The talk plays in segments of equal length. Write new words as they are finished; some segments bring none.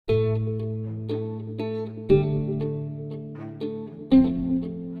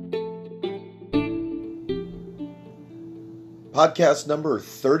Podcast number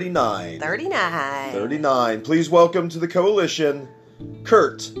 39. 39. 39. Please welcome to the coalition,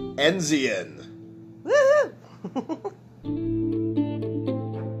 Kurt Enzian. Woohoo!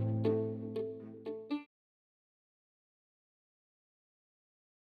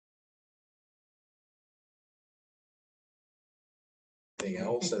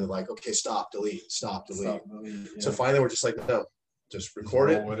 Else and they're like, okay, stop, delete. Yeah. So finally we're just like, no, just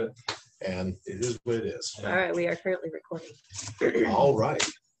record Roll it, with it. and it is what it is. All right, we are currently recording. All right.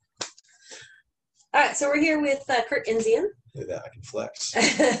 All right, so we're here with Kurt Enzian, Look at that, I can flex.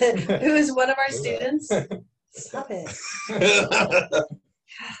 who is one of our students. Stop it.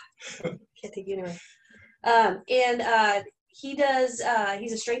 Can't take you anywhere. He does,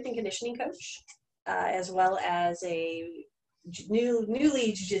 he's a strength and conditioning coach, as well as a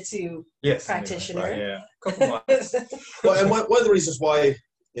newly jiu-jitsu practitioner. Right, yeah. Couple months. Well, and one of the reasons why,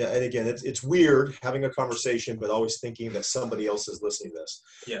 yeah, and again, it's weird having a conversation, but always thinking that somebody else is listening to this.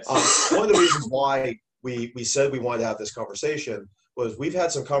 Yes. One of the reasons why we said we wanted to have this conversation was we've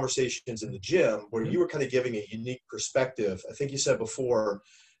had some conversations in the gym where you were kind of giving a unique perspective. I think you said before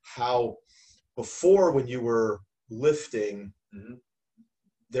how before when you were lifting,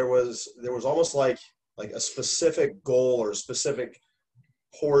 there was almost like a specific goal or a specific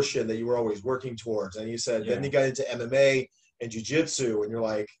portion that you were always working towards. And you said, then you got into MMA and jiu-jitsu and you're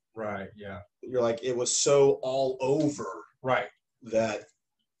like, Right, yeah. you're like, it was so all over Right. that.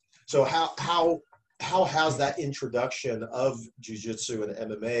 So how has that introduction of jiu-jitsu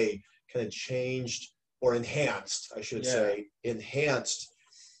and MMA kind of changed or enhanced, I should say, enhanced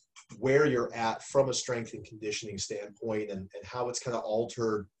where you're at from a strength and conditioning standpoint and how it's kind of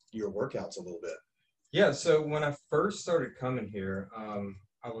altered your workouts a little bit? Yeah, so when I first started coming here,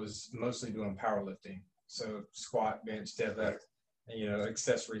 I was mostly doing powerlifting. So squat, bench, deadlift, and,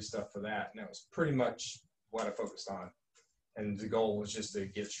 accessory stuff for that. And that was pretty much what I focused on. And the goal was just to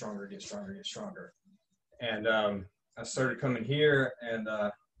get stronger. And I started coming here and,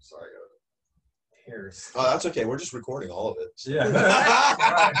 sorry, here's. Oh, that's okay. We're just recording all of it. So. Yeah.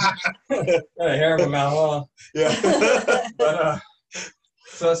 Got a hair in my mouth, huh? Yeah. But,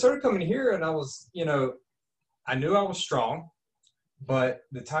 so I started coming here and I was, I knew I was strong, but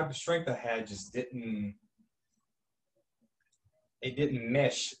the type of strength I had just didn't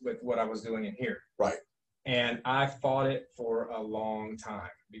mesh with what I was doing in here. Right. And I fought it for a long time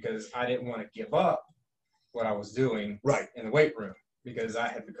because I didn't want to give up what I was doing in the weight room because I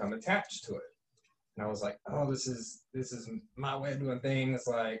had become attached to it. And I was like, oh, this is my way of doing things.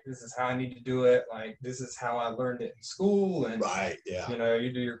 Like, this is how I need to do it. Like, this is how I learned it in school. And,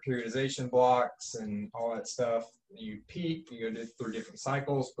 you do your periodization blocks and all that stuff. You peak, you go through different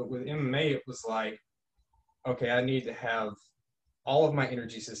cycles. But with MMA, it was like, okay, I need to have all of my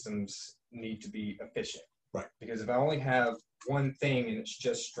energy systems need to be efficient. Right. Because if I only have one thing and it's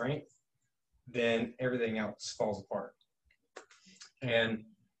just strength, then everything else falls apart. And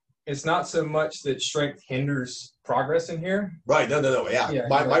it's not so much that strength hinders progress in here. Right. No. Yeah.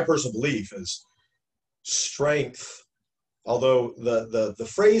 My personal belief is strength, although the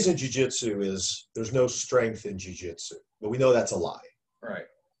phrase in jiu-jitsu is there's no strength in jiu-jitsu, but we know that's a lie. Right.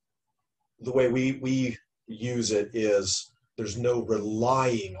 The way we use it is there's no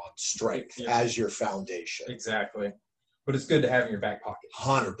relying on strength as your foundation. Exactly. But it's good to have in your back pocket.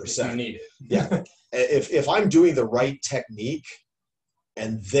 100%. You need it. Yeah. If I'm doing the right technique,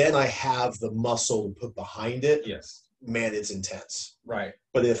 and then I have the muscle to put behind it, yes, man, it's intense. Right.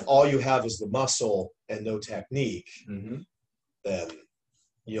 But if all you have is the muscle and no technique, then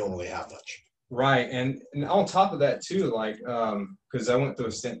you don't really have much. Right. And on top of that, too, like, because I went through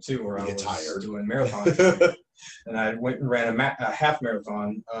a stint, too, where I was tired doing marathons. And I went and ran a half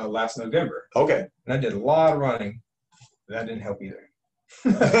marathon last November. Okay. And I did a lot of running. That didn't help either.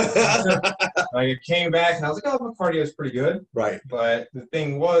 Like, it came back and I was like, oh, my cardio is pretty good. Right. But the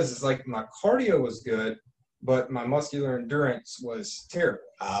thing was like my cardio was good, but my muscular endurance was terrible.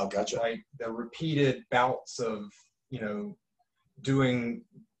 Oh, gotcha. Like the repeated bouts of, doing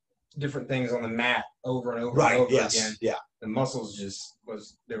different things on the mat over and over and over again. Yeah. The muscles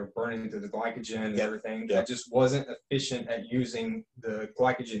they were burning through the glycogen and everything. Yeah. I just wasn't efficient at using the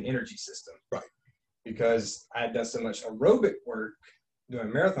glycogen energy system. Right. Because I had done so much aerobic work doing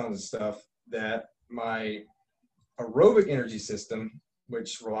marathons and stuff that my aerobic energy system,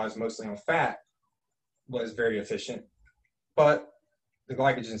 which relies mostly on fat, was very efficient, but the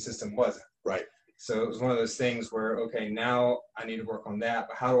glycogen system wasn't. Right. So it was one of those things where, okay, now I need to work on that,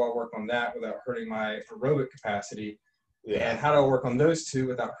 but how do I work on that without hurting my aerobic capacity? Yeah. And how do I work on those two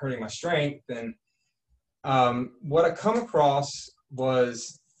without hurting my strength? And what I come across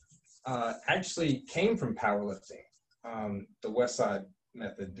was actually came from powerlifting. the Westside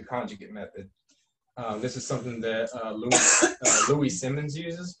method, the conjugate method. This is something that Louis Simmons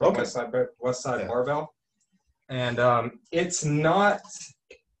uses from Westside Barbell. And it's not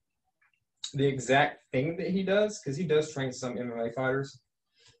the exact thing that he does, because he does train some MMA fighters.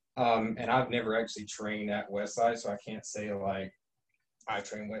 And I've never actually trained at Westside, so I can't say like I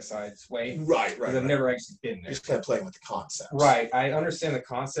train Westside's way. Right. Because I've never actually been there. Just kind of playing with the concepts. Right. I understand the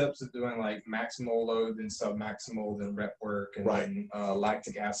concepts of doing like maximal load, then submaximal, then rep work, and then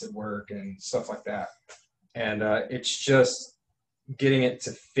lactic acid work and stuff like that. And it's just getting it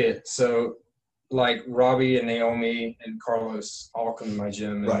to fit. So like Robbie and Naomi and Carlos all come to my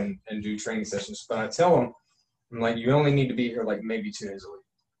gym and do training sessions. But I tell them, I'm like, you only need to be here like maybe 2 days a week.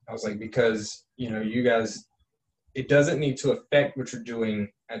 I was like, because, you know, you guys, it doesn't need to affect what you're doing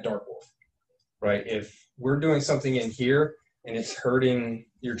at Dark Wolf, right? If we're doing something in here and it's hurting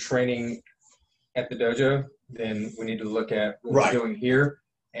your training at the dojo, then we need to look at what we're doing here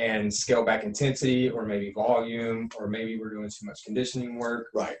and scale back intensity, or maybe volume, or maybe we're doing too much conditioning work.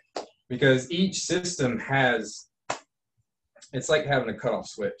 Right. Because each system has, it's like having a cutoff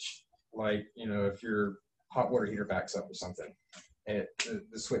switch. Like, you know, if your hot water heater backs up or something,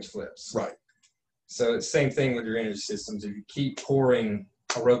 the switch flips. Right. So it's the same thing with your energy systems. If you keep pouring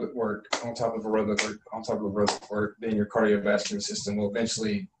aerobic work on top of aerobic work on top of aerobic work, then your cardiovascular system will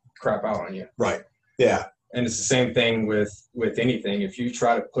eventually crap out on you. Right. Yeah. And it's the same thing with anything. If you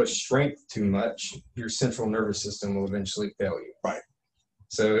try to push strength too much, your central nervous system will eventually fail you. Right.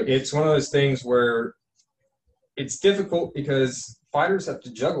 So it's one of those things where it's difficult because fighters have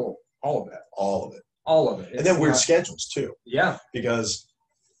to juggle all of that. All of it. All of it. And then weird schedules too. Yeah. Because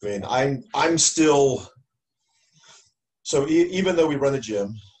I mean, I'm still, so even though we run a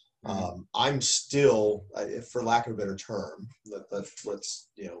gym, I'm still, for lack of a better term,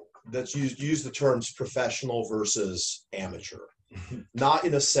 let's use the terms professional versus amateur. Not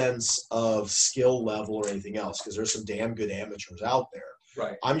in a sense of skill level or anything else, because there's some damn good amateurs out there.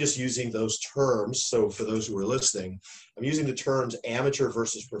 Right. I'm just using those terms. So for those who are listening, I'm using the terms amateur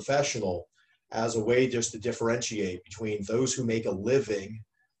versus professional as a way just to differentiate between those who make a living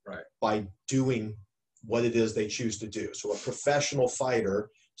by doing what it is they choose to do. So a professional fighter,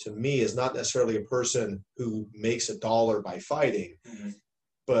 to me, is not necessarily a person who makes $1 by fighting,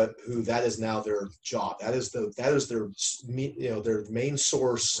 but who that is now their job. That is their, you know, their main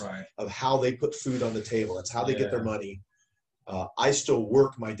source of how they put food on the table. That's how they get their money. I still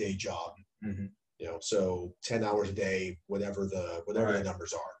work my day job, you know, so 10 hours a day, whatever the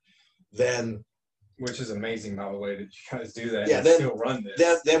numbers are. Then, which is amazing, by the way, that you guys do that. Yeah, and still run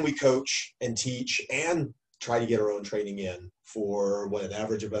this. Then we coach and teach and try to get our own training in for an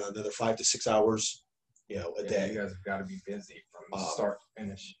average of about another 5 to 6 hours, you know, a day. You guys have got to be busy from start to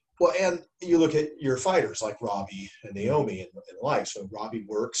finish. Well, and you look at your fighters like Robbie and Naomi and like, so Robbie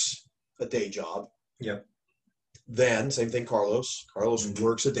works a day job. Yep. Then same thing, Carlos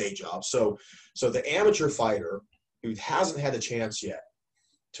works a day job. So the amateur fighter who hasn't had a chance yet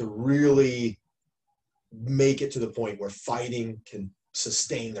to really make it to the point where fighting can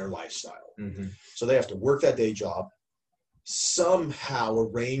sustain their lifestyle. So they have to work that day job, somehow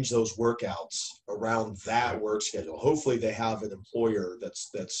arrange those workouts around that work schedule. Hopefully they have an employer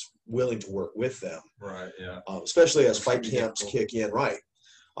that's willing to work with them. Right. Yeah. Especially as fight camps kick in. Right.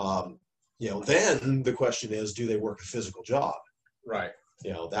 You know, then the question is, do they work a physical job? Right.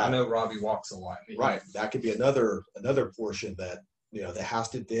 You know, I know Robbie walks a lot. Right. That could be another portion that, you know, they have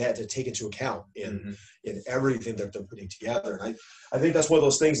to take into account in everything that they're putting together. And I think that's one of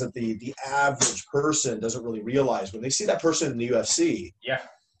those things that the average person doesn't really realize when they see that person in the UFC. Yeah.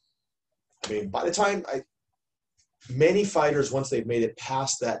 I mean, by the time many fighters, once they've made it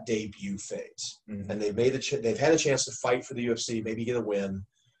past that debut phase and they've had a chance to fight for the UFC, maybe get a win,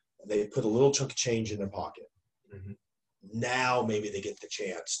 they put a little chunk of change in their pocket. Now maybe they get the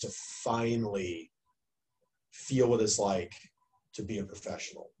chance to finally feel what it's like to be a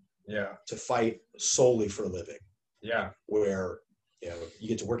professional. Yeah. To fight solely for a living. Yeah. Where, you know, you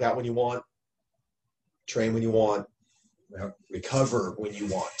get to work out when you want, train when you want, recover when you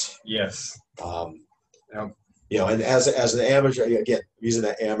want. Yes. You know, and as an amateur, again, using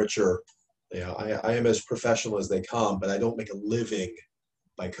that amateur, you know, I am as professional as they come, but I don't make a living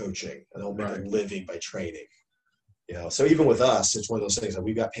by coaching. I don't make a living by training. You know, so even with us, it's one of those things that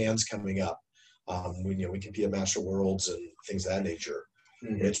we've got PANs coming up. We compete at Master Worlds and things of that nature.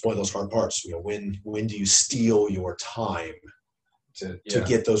 It's one of those hard parts. You know, when do you steal your time to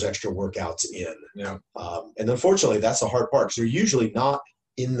get those extra workouts in? Yeah. And unfortunately, that's the hard part because they're usually not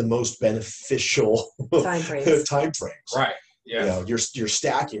in the most beneficial time frames. Right. You know, you're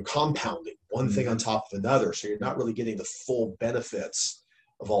stacking, you're compounding one thing on top of another. So you're not really getting the full benefits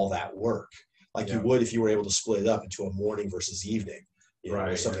of all that work like you would if you were able to split it up into a morning versus evening, you know,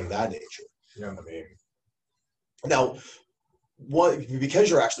 or something of that nature. Yeah. I mean, now, because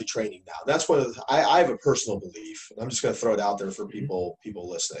you're actually training now, that's one of the, I have a personal belief, and I'm just going to throw it out there for people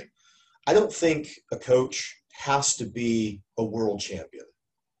listening. I don't think a coach has to be a world champion,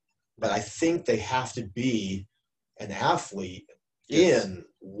 but I think they have to be an athlete in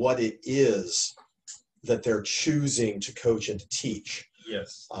what it is that they're choosing to coach and to teach.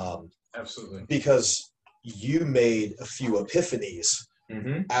 Yes, absolutely. Because you made a few epiphanies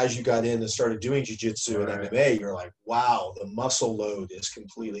as you got in and started doing jiu-jitsu and MMA. You're like, wow, the muscle load is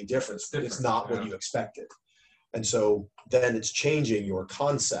completely different. It's not what you expected. And so then it's changing your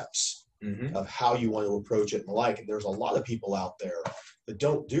concepts of how you want to approach it and the like. And there's a lot of people out there that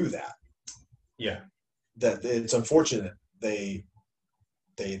don't do that. Yeah. That it's unfortunate. They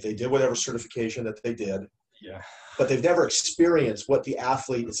did whatever certification that they did. Yeah. But they've never experienced what the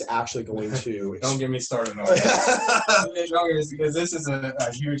athlete is actually going to. Don't get me started on that. Because this is a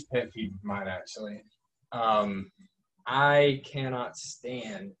huge pet peeve of mine, actually. I cannot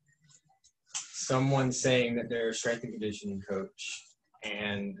stand someone saying that they're a strength and conditioning coach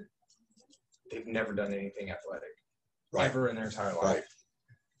and they've never done anything athletic ever in their entire life.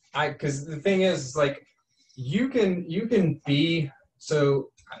 Because the thing is, like, you can be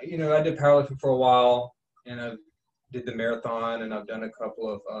so. You know, I did powerlifting for a while, and I did the marathon, and I've done a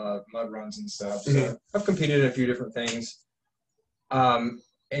couple of mud runs and stuff. So I've competed in a few different things. And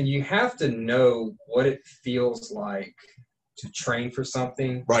you have to know what it feels like to train for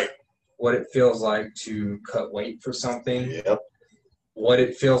something. Right. What it feels like to cut weight for something. Yep. What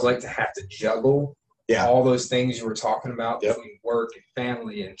it feels like to have to juggle. Yeah. All those things you were talking about between work and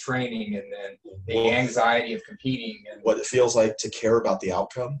family and training, and then the anxiety of competing, and what it feels like to care about the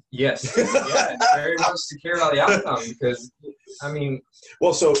outcome. Yes. Yeah, very much to care about the outcome, because I mean,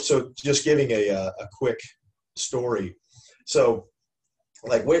 well, so just giving a quick story. So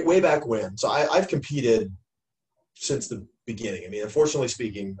like way back when, so I've competed since the beginning. I mean, unfortunately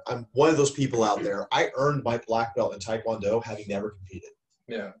speaking, I'm one of those people out there. I earned my black belt in Taekwondo having never competed.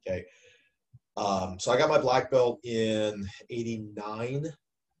 Yeah. Okay. So I got my black belt in 89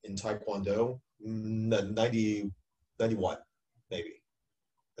 in Taekwondo, 91, maybe.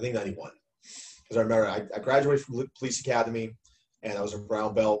 I think 91. Because I remember I graduated from Police Academy, and I was a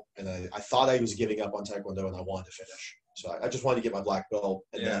brown belt, and I thought I was giving up on Taekwondo, and I wanted to finish. So I just wanted to get my black belt,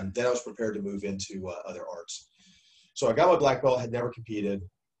 and then I was prepared to move into other arts. So I got my black belt, had never competed,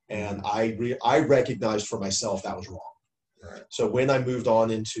 and I recognized for myself that was wrong. Right. So when I moved on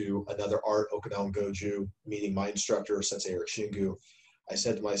into another art, Okinawan Goju, meeting my instructor, Sensei Eric Shingu, I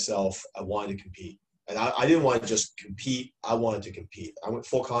said to myself, I wanted to compete. And I didn't want to just compete. I wanted to compete. I went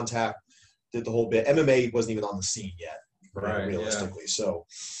full contact, did the whole bit. MMA wasn't even on the scene yet, realistically. Yeah. So,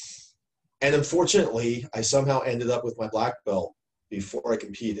 and unfortunately, I somehow ended up with my black belt before I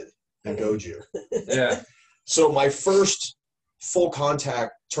competed at Goju. Yeah. So my first full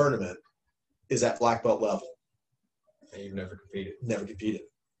contact tournament is at black belt level. And you've never competed. Never competed.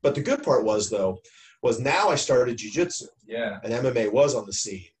 But the good part was now I started jiu-jitsu. Yeah. And MMA was on the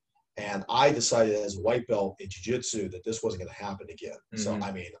scene. And I decided as a white belt in jiu-jitsu that this wasn't going to happen again. So,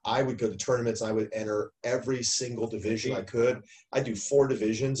 I mean, I would go to tournaments. I would enter every single division I could. I'd do 4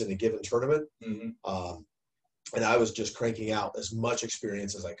 divisions in a given tournament. And I was just cranking out as much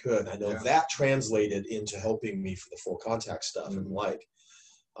experience as I could. I know that translated into helping me for the full contact stuff and like.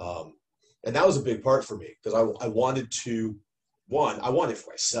 And that was a big part for me because I wanted to, I wanted it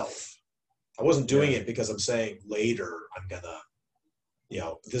for myself. I wasn't doing it because I'm saying later I'm going to,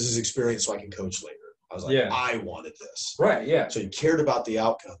 this is experience so I can coach later. I was like, I wanted this. Right, yeah. So you cared about the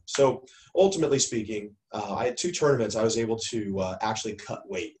outcome. So ultimately speaking, I had 2 tournaments. I was able to actually cut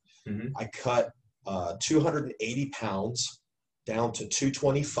weight. I cut 280 pounds down to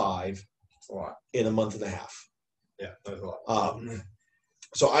 225 in a month and a half. Yeah, that's a lot.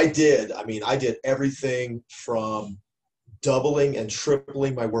 So I did everything from doubling and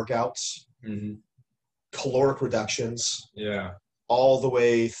tripling my workouts, caloric reductions, all the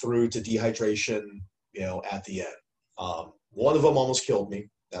way through to dehydration, at the end. One of them almost killed me.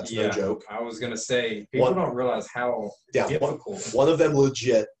 That's no joke. I was going to say, people don't realize how difficult. One of them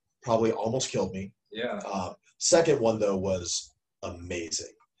legit probably almost killed me. Yeah. Second one, though, was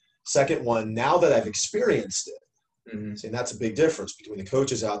amazing. Second one, now that I've experienced it, see, and that's a big difference between the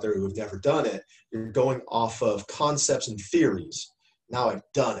coaches out there who have never done it. You're going off of concepts and theories. Now I've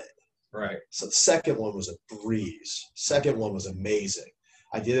done it. Right. So the second one was a breeze. Second one was amazing.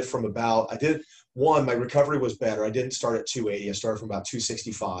 I did it from my recovery was better. I didn't start at 280. I started from about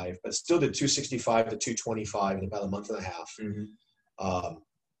 265, but still did 265 to 225 in about a month and a half.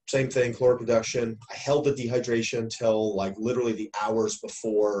 Same thing, caloric reduction. I held the dehydration till like literally the hours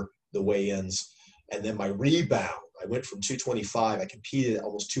before the weigh-ins. And then my rebound, I went from 225. I competed at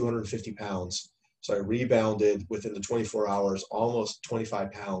almost 250 pounds. So I rebounded within the 24 hours, almost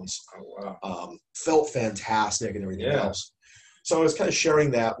 25 pounds. Oh, wow. Felt fantastic and everything else. So I was kind of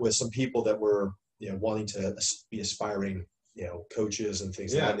sharing that with some people that were, wanting to be aspiring, coaches and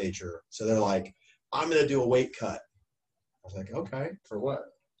things of that nature. So they're like, I'm going to do a weight cut. I was like, okay. For what?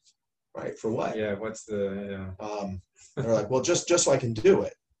 Right. For what? Yeah. What's the, they're like, well, just so I can do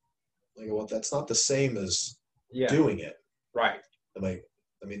it. I go, well, that's not the same as doing it. Right. I'm like,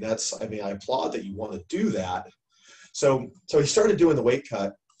 I applaud that you want to do that. So he started doing the weight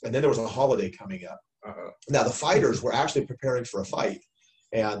cut, and then there was a holiday coming up. Now the fighters were actually preparing for a fight,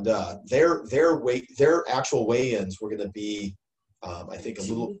 and their actual weigh-ins were going to be, I think, a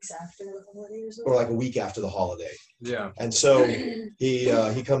little weeks after the holiday or like a week after the holiday. Yeah. And so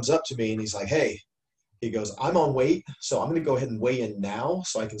he comes up to me and he's like, hey, he goes, I'm on weight, so I'm going to go ahead and weigh in now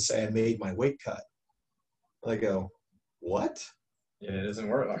so I can say I made my weight cut. I go, what? Yeah, it doesn't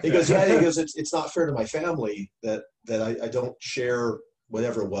work like that. He goes, it's not fair to my family that I don't share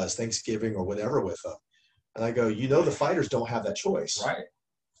whatever it was, Thanksgiving or whatever with them. And I go, the fighters don't have that choice. Right.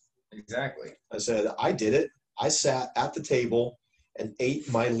 Exactly. I said, I did it. I sat at the table and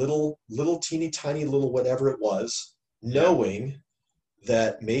ate my little teeny tiny little whatever it was, knowing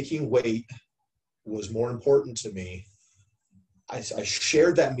that making weight was more important to me. I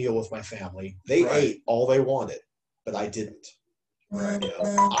shared that meal with my family. They ate all they wanted, but I didn't. Right.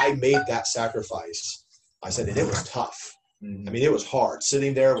 I made that sacrifice. I said, and it was tough. I mean, it was hard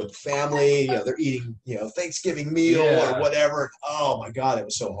sitting there with family, they're eating, Thanksgiving meal or whatever. Oh my God, it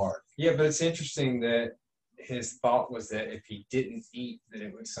was so hard. Yeah. But it's interesting that his thought was that if he didn't eat, that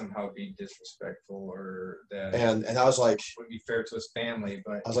it would somehow be disrespectful or that. And I was like, would be fair to his family,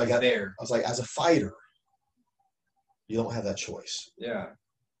 but I was like, as a fighter, you don't have that choice. Yeah.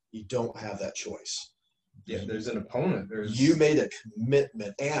 You don't have that choice. Yeah, there's an opponent. You made a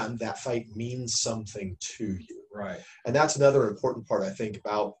commitment, and that fight means something to you. Right. And that's another important part, I think,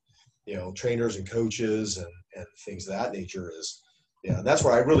 about, trainers and coaches and things of that nature is, and that's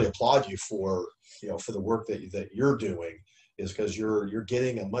where I really applaud you for the work that you're doing, is because you're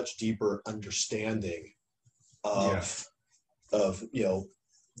getting a much deeper understanding of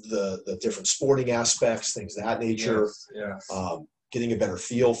the different sporting aspects, things of that nature. Yes. Getting a better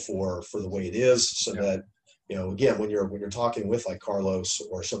feel for the way it is, so that again, when you're talking with like Carlos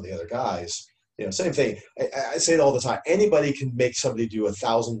or some of the other guys, same thing. I say it all the time. Anybody can make somebody do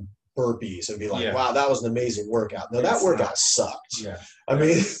 1,000 burpees and be like, wow, that was an amazing workout. No, that workout sucked. Yeah. I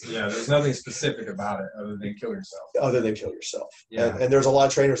mean, there's nothing specific about it other than kill yourself. Yeah. And there's a lot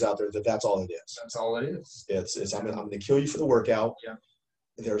of trainers out there that's all it is. That's all it is. It's I'm going to kill you for the workout. Yeah.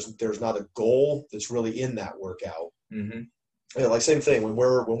 There's not a goal that's really in that workout. Mm-hmm. Like same thing when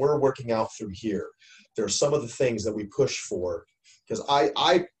we're working out through here, there's some of the things that we push for, because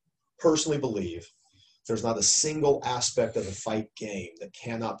I personally believe there's not a single aspect of the fight game that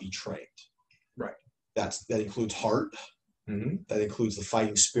cannot be trained. Right. That includes heart. Mm-hmm. That includes the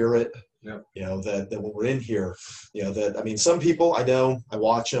fighting spirit. Yep. That when we're in here, some people I know, I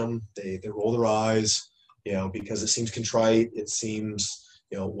watch them, they roll their eyes, because it seems contrite, it seems,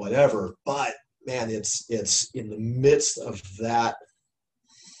 whatever, but man, it's in the midst of that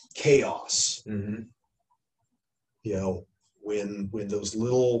chaos. Mm-hmm. When those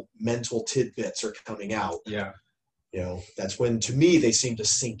little mental tidbits are coming out, that's when, to me, they seem to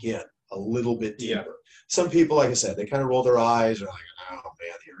sink in a little bit deeper. Yeah. Some people, like I said, they kind of roll their eyes. They're like, oh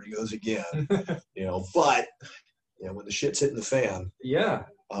man, here he goes again. But when the shit's hitting the fan,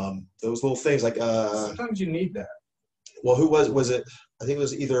 those little things like sometimes you need that. Well, who was it? I think it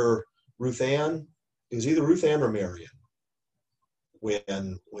was either Ruth Ann. It was either Ruth Ann or Marion. When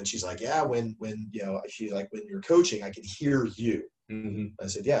she's like, when she's like, when you're coaching, I can hear you. Mm-hmm. I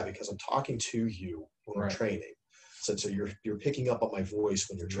said, because I'm talking to you when I'm training. I said, so you're picking up on my voice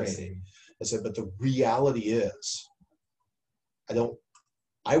when you're training. I said, but the reality is,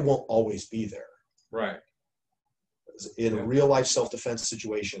 I won't always be there. Right. In a real life self-defense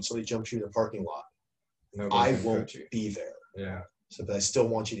situation, somebody jumps you in a parking lot. I won't be there. Yeah. So, but I still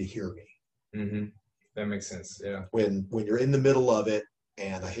want you to hear me. Mm-hmm. That makes sense. Yeah. When you're in the middle of it,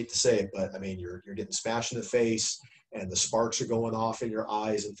 and I hate to say it, but I mean, you're getting smashed in the face, and the sparks are going off in your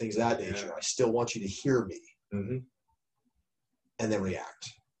eyes and things of that nature. I still want you to hear me, and then react.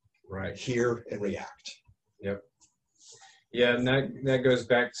 Right. Hear and react. Yep. Yeah, and that goes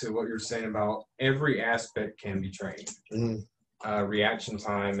back to what you're saying about every aspect can be trained. Reaction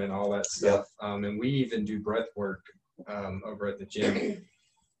time and all that stuff. Yep. And we even do breath work over at the gym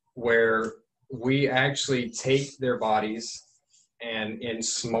where we actually take their bodies and in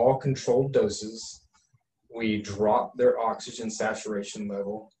small controlled doses, we drop their oxygen saturation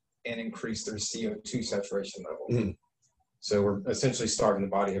level and increase their CO2 saturation level. So we're essentially starving the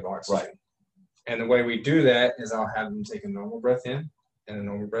body of oxygen. Right. And the way we do that is I'll have them take a normal breath in and a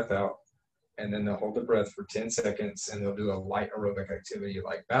normal breath out. And then they'll hold the breath for 10 seconds and they'll do a light aerobic activity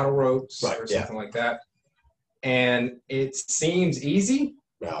like battle ropes or something like that. And it seems easy,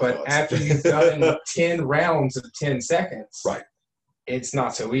 but after you've done 10 rounds of 10 seconds, it's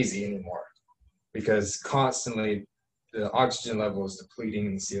not so easy anymore because constantly the oxygen level is depleting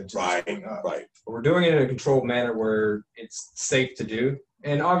and the CO2 is going up. But we're doing it in a controlled manner where it's safe to do.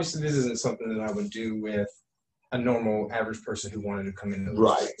 And obviously this isn't something that I would do with a normal average person who wanted to come into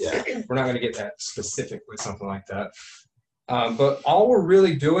the We're not going to get that specific with something like that. But all we're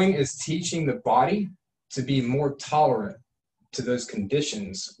really doing is teaching the body to be more tolerant to those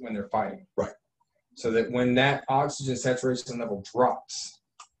conditions when they're fighting. So that when that oxygen saturation level drops,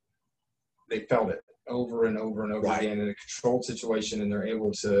 they felt it over and over and over again in a controlled situation, and they're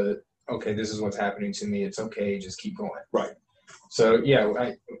able to, okay, this is what's happening to me. It's okay, just keep going. So yeah,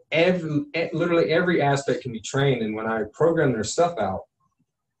 literally every aspect can be trained. And when I program their stuff out,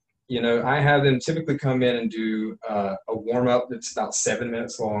 you know, I have them typically come in and do a warm up that's about 7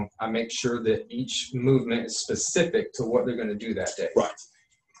 minutes long. I make sure that each movement is specific to what they're going to do that day.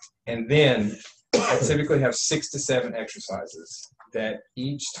 And then I typically have 6 to 7 exercises that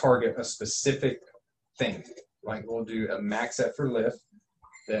each target a specific thing. Like we'll do a max effort lift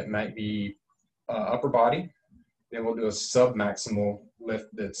that might be upper body. Then we'll do a sub-maximal lift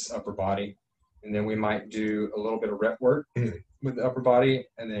that's upper body. And then we might do a little bit of rep work with the upper body.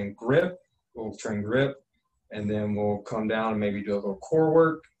 And then grip, we'll train grip. And then we'll come down and maybe do a little core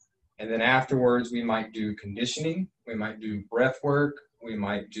work. And then afterwards, we might do conditioning. We might do breath work. We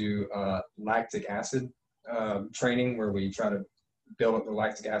might do lactic acid training where we try to build up the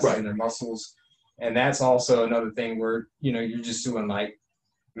lactic acid in their muscles. And that's also another thing where, you know, you're just doing like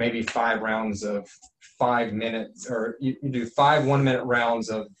maybe 5 rounds of 5 minutes, or you do 5 1-minute rounds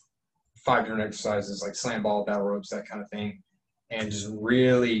of 5 different exercises like slam ball, battle ropes, that kind of thing, and just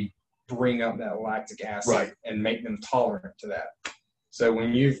really bring up that lactic acid and make them tolerant to that. So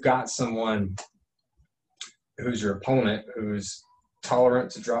when you've got someone who's your opponent who's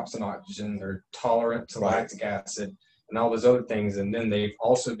tolerant to drops in oxygen, they're tolerant to lactic acid and all those other things, and then they've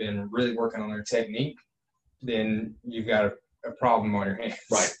also been really working on their technique, then you've got a problem on your hands.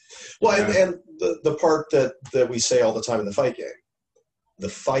 Well, and the part that we say all the time in the fight game, the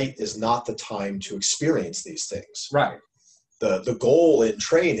fight is not the time to experience these things. The goal in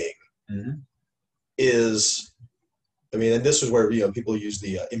training is, I mean, and this is where, you know, people use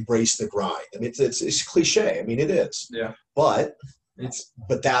the embrace the grind. I mean, it's cliche. I mean, it is. But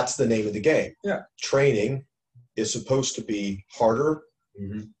that's the name of the game. Training is supposed to be harder,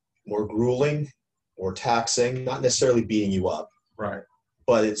 more grueling, more taxing, not necessarily beating you up.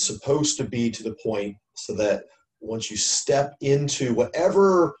 But it's supposed to be to the point so that once you step into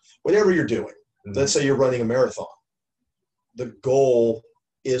whatever you're doing, let's say you're running a marathon, the goal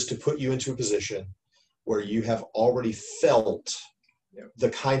is to put you into a position where you have already felt the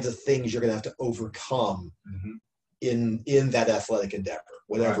kinds of things you're going to have to overcome in that athletic endeavor,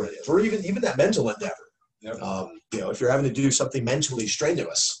 whatever it is, or even that mental endeavor. You know, if you're having to do something mentally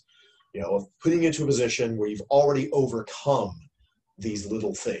strenuous, you know, putting you into a position where you've already overcome these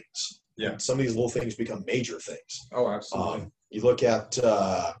little things. Some of these little things become major things. Absolutely. You look at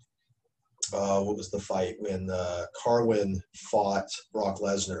what was the fight when Carwin fought Brock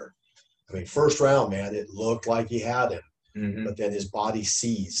Lesnar? I mean, first round, man, it looked like he had him, but then his body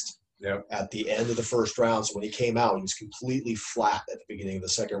seized at the end of the first round. So when he came out, he was completely flat at the beginning of the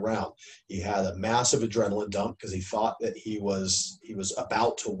second round. He had a massive adrenaline dump because he thought that he was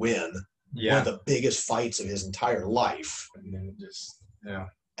about to win one of the biggest fights of his entire life. And then just,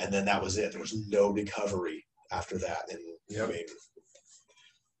 and then that was it. There was no recovery after that. And I mean,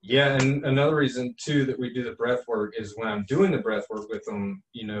 and another reason too that we do the breath work is when I'm doing the breath work with them,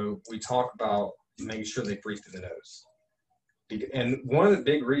 you know, we talk about making sure they breathe through the nose. And one of the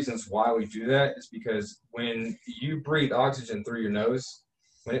big reasons why we do that is because when you breathe oxygen through your nose,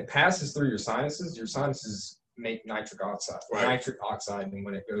 when it passes through your sinuses make nitric oxide, and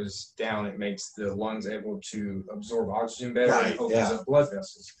when it goes down, it makes the lungs able to absorb oxygen better and opens up blood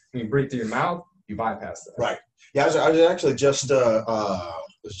vessels. When you breathe through your mouth, you bypass that. I was actually just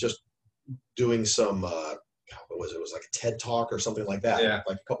was just doing some what was it? It was like a TED Talk or something like that. Yeah.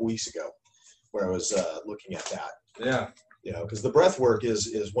 Like a couple weeks ago, where I was looking at that. Yeah. You know, because the breath work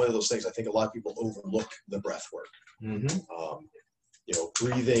is one of those things. I think a lot of people overlook the breath work. Mm-hmm. You know,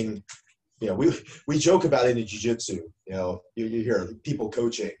 breathing. You know, we joke about it in jiu-jitsu. You know, you hear people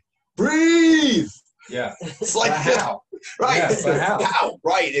coaching, breathe. Yeah. It's like how? Right. Yeah, but how? How?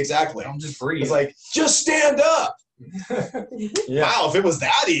 Right. Exactly. I'm just breathing. It's like, just stand up. Yeah. Wow, if it was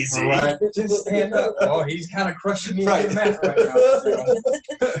that easy. Right. Just stand up. Oh, he's kind of crushing me Right. in the mat right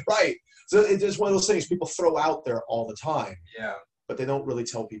now. Right. So it's just one of those things people throw out there all the time. Yeah. But they don't really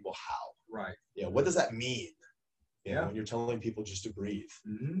tell people how. Right. You know, what does that mean? You know, Yeah. when you're telling people just to breathe.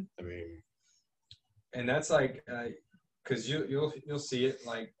 Mm-hmm. I mean, and that's like, because you'll see it.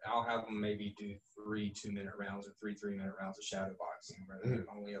 Like I'll have them maybe do 3 2-minute rounds or 3 3-minute rounds of shadow boxing where they're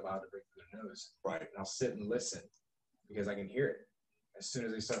only allowed to breathe through their nose. Right. And I'll sit and listen because I can hear it. As soon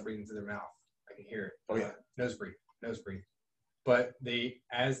as they start breathing through their mouth, I can hear it. Oh yeah. Nose breathe. But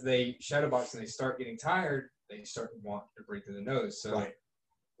as they shadow box and they start getting tired, they start wanting to breathe through the nose. So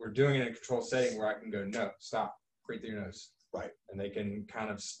we're doing it in a controlled setting where I can go, no, stop, breathe through your nose. Right. And they can kind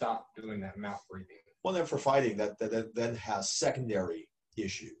of stop doing that mouth breathing. Well, then for fighting, that then has secondary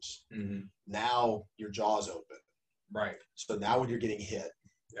issues. Mm-hmm. Now your jaw's open. Right. So now when you're getting hit,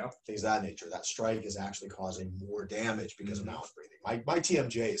 Yep. things of that nature, that strike is actually causing more damage because of mouth breathing. My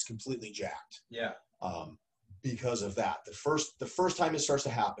TMJ is completely jacked. Yeah. Because of that. The first time it starts to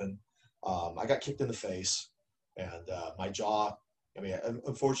happen, I got kicked in the face, and my jaw. I mean,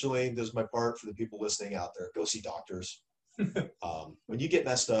 unfortunately, this is my part for the people listening out there. Go see doctors. When you get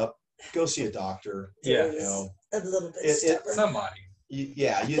messed up, go see a doctor. Yeah. You know, A little bit stubborn. Somebody.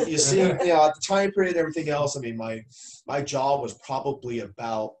 You see, you know, at the time period, everything else. I mean, my jaw was probably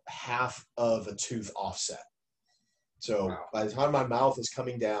about half of a tooth offset. So by the time my mouth is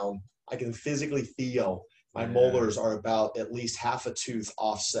coming down, I can physically feel my molars are about at least half a tooth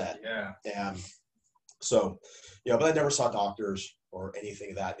offset. Yeah. And so, you know, but I never saw doctors or anything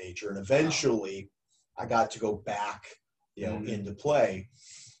of that nature. And eventually I got to go back, you know, into play.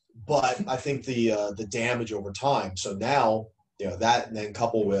 But I think the damage over time. So now, you know, that, and then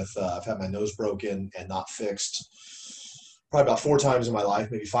coupled with I've had my nose broken and not fixed probably about 4 times in my life,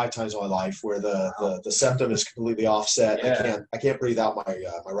 maybe 5 times in my life, where the septum is completely offset. Yeah. I can't breathe out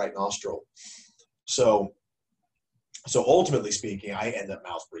my right nostril. So ultimately speaking, I end up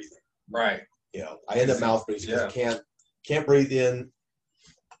mouth breathing. Right. You know, I end up mouth breathing because I can't breathe in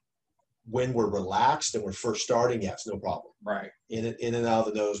when we're relaxed and we're first starting. Yeah, it's no problem. Right. In and out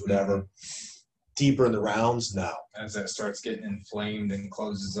of the nose, whatever. Deeper in the rounds, no. As that starts getting inflamed and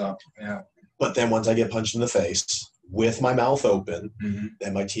closes up. Yeah. But then once I get punched in the face with my mouth open,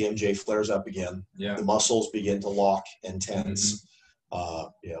 then my TMJ flares up again. Yeah. The muscles begin to lock and tense.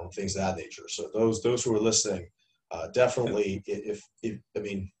 You know, things of that nature. So those who are listening, definitely, if I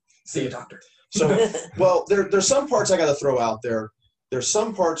mean, see a doctor. So, well, there's some parts I got to throw out there. There's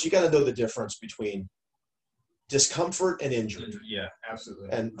some parts you got to know the difference between discomfort and injury. Yeah,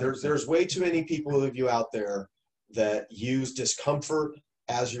 absolutely. And there's way too many people of you out there that use discomfort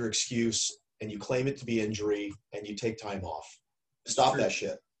as your excuse, and you claim it to be injury, and you take time off. Stop that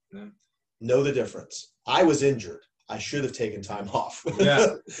shit. Yeah. Know the difference. I was injured. I should have taken time off.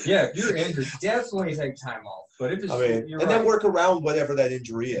 Yeah. If you're injured, definitely take time off. But if it's, then work around whatever that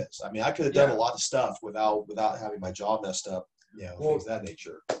injury is. I mean, I could have done a lot of stuff without having my jaw messed up. You know, things of that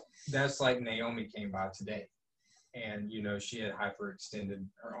nature. That's like Naomi came by today, and you know she had hyperextended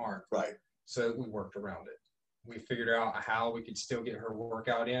her arm. Right. So we worked around it. We figured out how we could still get her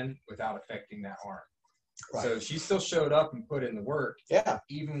workout in without affecting that arm. Right. So she still showed up and put in the work. Yeah.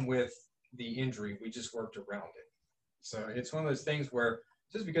 Even with the injury, we just worked around it. So it's one of those things where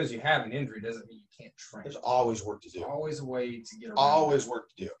just because you have an injury doesn't mean you can't train. There's always work to do. There's always a way to get around. Always work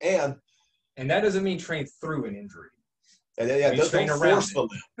to do. And that doesn't mean train through an injury. And don't force the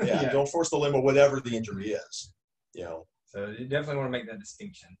limb. Yeah, don't force the limb or whatever the injury is. You know. So you definitely want to make that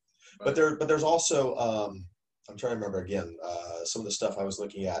distinction. But there's also I'm trying to remember again some of the stuff I was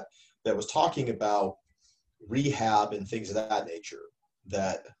looking at that was talking about rehab and things of that nature.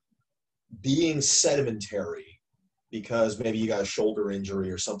 That being sedimentary because maybe you got a shoulder injury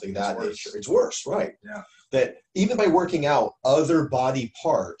or something of that nature, it's worse, right? Yeah. That even by working out other body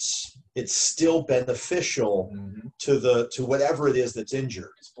parts, it's still beneficial to whatever it is that's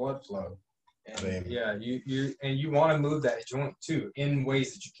injured. It's blood flow. And you want to move that joint too in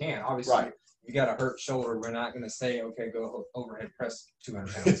ways that you can. Obviously, you got a hurt shoulder. We're not going to say, okay, go overhead press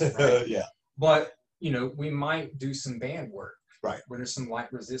 200 pounds. Right? Yeah. But you know, we might do some band work, right, where there's some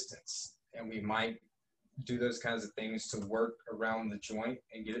light resistance, and we might do those kinds of things to work around the joint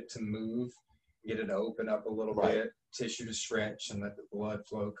and get it to move get it to open up a little bit, tissue to stretch, and let the blood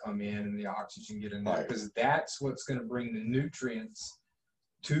flow come in and the oxygen get in there, because that's what's going to bring the nutrients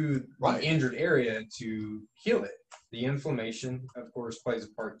to the injured area to heal it. The inflammation, of course, plays a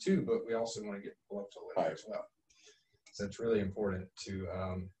part too, but we also want to get the blood flow in there as well. So it's really important to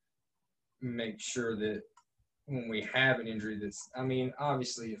make sure that when we have an injury that's, I mean,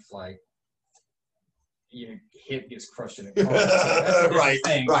 obviously if like your hip gets crushed in a car, that's a different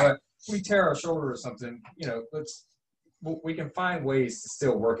thing. But if we tear our shoulder or something, you know, we can find ways to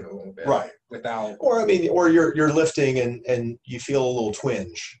still work it a little bit, without. Or I mean, or you're lifting and you feel a little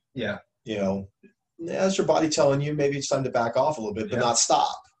twinge. Yeah. You know, that's your body telling you maybe it's time to back off a little bit, but not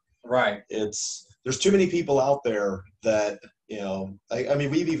stop. Right. There's too many people out there that, you know, I mean,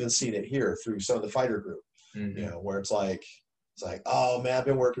 we've even seen it here through some of the fighter group, you know, where it's like, oh man, I've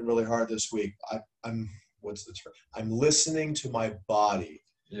been working really hard this week. I'm what's the term? I'm listening to my body.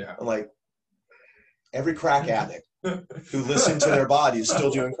 Yeah. I'm like, every crack addict who listened to their body is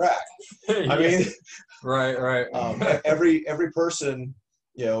still doing crack. I mean, right. Every person,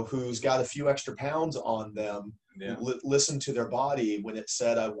 you know, who's got a few extra pounds on them, listened to their body when it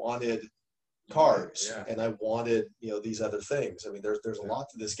said, I wanted carbs and I wanted, you know, these other things. I mean, there's a lot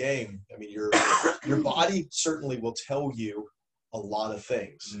to this game. I mean, your body certainly will tell you a lot of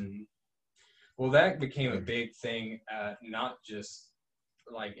things. Mm-hmm. Well, that became a big thing, not just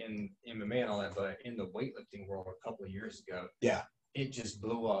like in MMA and all that, but in the weightlifting world a couple of years ago. Yeah. It just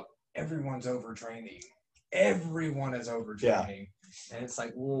blew up. Everyone's overtraining. Everyone is overtraining. Yeah. And it's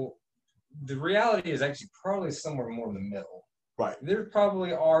like, well, the reality is actually probably somewhere more in the middle. Right. There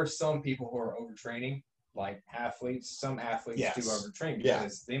probably are some people who are overtraining, like athletes. Some athletes do overtrain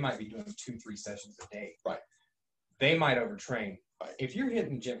because they might be doing 2-3 sessions a day. Right. They might overtrain. Right. If you're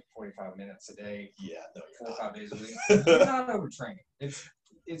hitting the gym for 45 minutes a day, 4 or 5 days a week, you're not overtraining.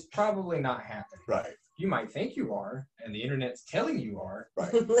 It's probably not happening. Right. You might think you are, and the internet's telling you are.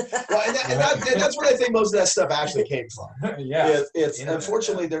 Right. Well, and that's where I think most of that stuff actually came from. It's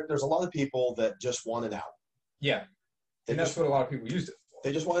unfortunately there's a lot of people that just want it out. Yeah. And that's what a lot of people used it for.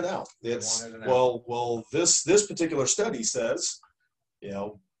 They just want it out. Well, this particular study says, you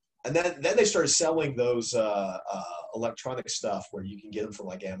know, and then they started selling those electronic stuff where you can get them from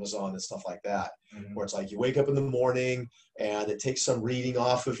like Amazon and stuff like that, where it's like you wake up in the morning and it takes some reading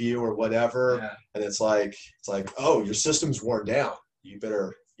off of you or whatever, and it's like, oh, your system's worn down. You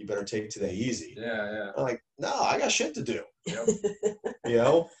better take today easy. Yeah. I'm like, no, I got shit to do. Yep. You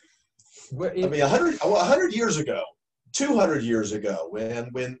know, I mean, 100 years ago, 200 years ago, when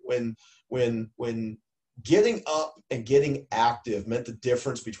getting up and getting active meant the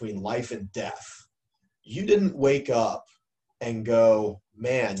difference between life and death. You didn't wake up and go,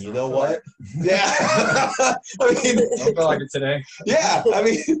 man, you know what? Yeah. I mean, I feel like it today. Yeah. I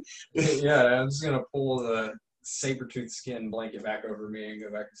mean, I'm just going to pull the saber-tooth skin blanket back over me and go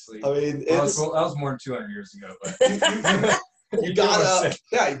back to sleep. I mean, that was more than 200 years ago, but you got up.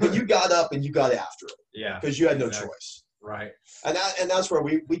 Yeah, but you got up and you got after it. Yeah. Because you had no choice. Right. And that's where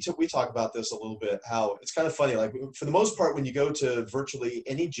we talk about this a little bit, how it's kind of funny. Like, for the most part, when you go to virtually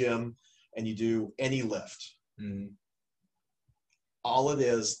any gym and you do any lift, all it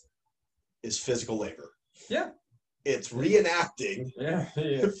is physical labor. Yeah. It's reenacting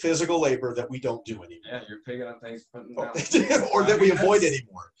physical labor that we don't do anymore. Yeah, you're picking up things, putting them down. Or that we avoid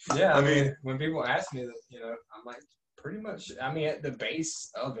anymore. Yeah, I mean, when people ask me that, you know, I'm like, pretty much, I mean, at the base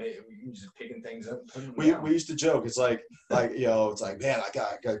of it, we're just picking things up and putting them down. We used to joke. It's like, you know, it's like, man, I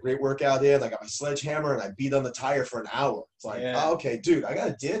got a great workout in. I got my sledgehammer and I beat on the tire for an hour. It's like, oh, okay, dude, I got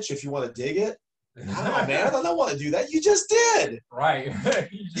a ditch if you want to dig it. No, man, I don't want to do that. You just did. Right.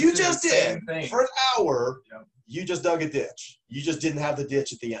 you just did. For an hour, you just dug a ditch. You just didn't have the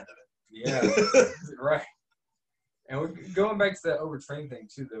ditch at the end of it. Yeah, right. And going back to that overtrain thing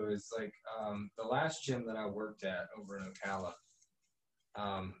too, though, is like the last gym that I worked at over in Ocala.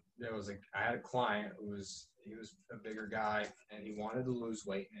 I had a client he was a bigger guy and he wanted to lose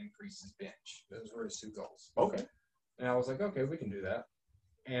weight and increase his bench. Those were his 2 goals. Okay. And I was like, okay, we can do that.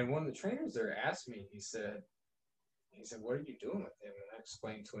 And one of the trainers there asked me, he said, what are you doing with him? And I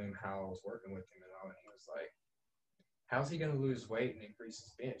explained to him how I was working with him and all, and he was like, how's he going to lose weight and increase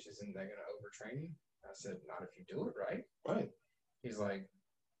his bench? Isn't that going to overtrain him? I said, not if you do it right. Right. He's like,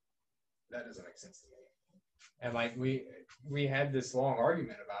 that doesn't make sense to me. And like we had this long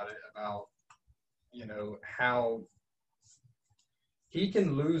argument about, you know, how he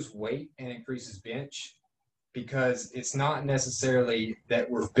can lose weight and increase his bench because it's not necessarily that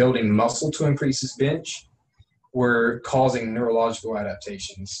we're building muscle to increase his bench. We're causing neurological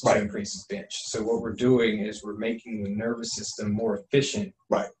adaptations to increase his bench. So what we're doing is we're making the nervous system more efficient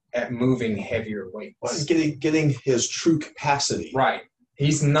at moving heavier weights. Well, getting his true capacity. Right.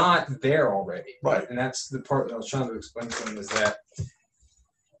 He's not there already. Right. And that's the part that I was trying to explain to him, is that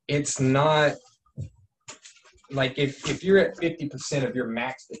it's not like if you're at 50% of your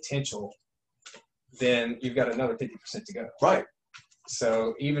max potential, then you've got another 50% to go. Right.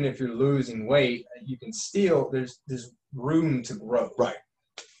 So even if you're losing weight, you can still, there's room to grow. Right.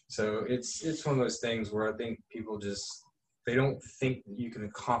 So it's one of those things where I think people just, they don't think that you can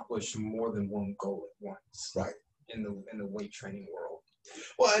accomplish more than one goal at once. Right. In the weight training world.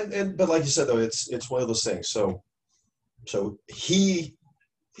 Well, but like you said though, it's one of those things. So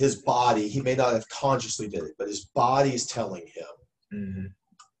his body, he may not have consciously did it, but his body is telling him,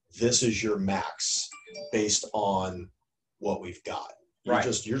 this is your max based on what we've got. You're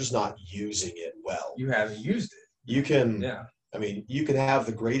just not using it well. You haven't used it. You can, I mean, you can have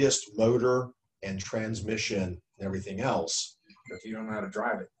the greatest motor and transmission and everything else, but if you don't know how to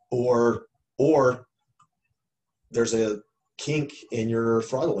drive it, or there's a kink in your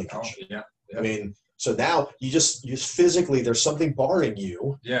throttle linkage. Oh, yeah. I mean, so now you physically, there's something barring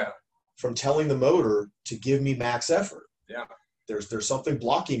you from telling the motor to give me max effort. Yeah. There's something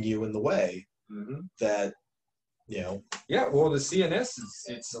blocking you in the way that, you know. Yeah, well, the CNS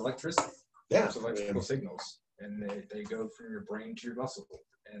it's electricity. Yeah. It's electrical signals, and they go from your brain to your muscle.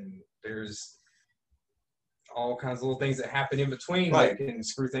 And there's all kinds of little things that happen in between that can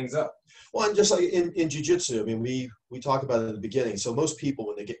screw things up. Well, and just like in jiu-jitsu, I mean, we talked about it in the beginning. So most people,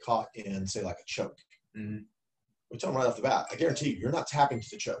 when they get caught in, say, like a choke, we tell them right off the bat, I guarantee you're not tapping to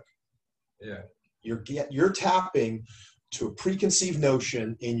the choke. Yeah. You're tapping to a preconceived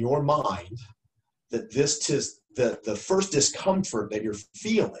notion in your mind that this is the first discomfort that you're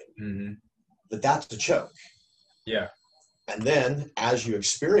feeling, that's the choke. Yeah. And then as you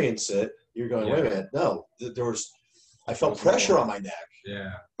experience it, you're going, wait a minute, no, I felt pressure on my neck.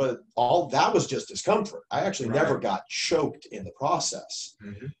 Yeah. But all that was just discomfort. I actually never got choked in the process.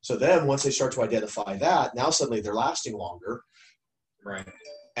 So then once they start to identify that, now suddenly they're lasting longer. Right.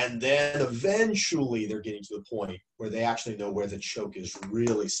 And then eventually they're getting to the point where they actually know where the choke is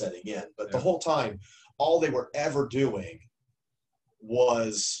really setting in. But the whole time, all they were ever doing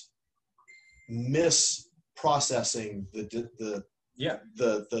was misprocessing the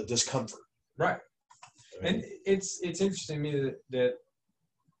discomfort. Right. I mean, and it's interesting to me that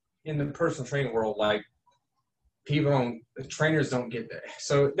in the personal training world, like trainers don't get that.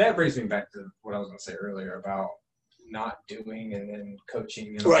 So that brings me back to what I was going to say earlier about not doing and then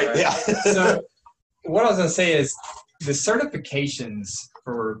coaching. And right. Yeah. So what I was going to say is the certifications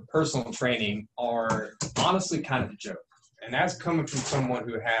for personal training are honestly kind of a joke. And that's coming from someone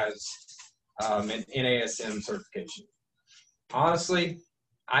who has an NASM certification. Honestly,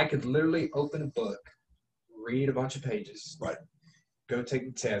 I could literally open a book, read a bunch of pages, go take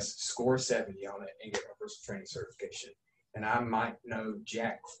the test, score 70 on it, and get my personal training certification. And I might know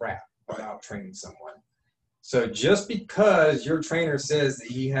jack crap about training someone. So just because your trainer says that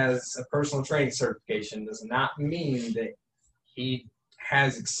he has a personal training certification does not mean that he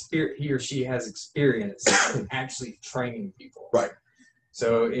or she has experience in actually training people. Right.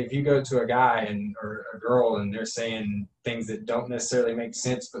 So if you go to a guy or a girl and they're saying things that don't necessarily make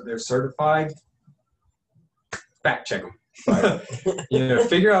sense, but they're certified, fact check them. Right.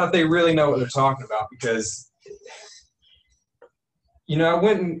 Figure out if they really know what they're talking about, because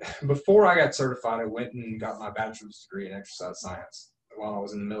before I got certified, I went and got my bachelor's degree in exercise science while I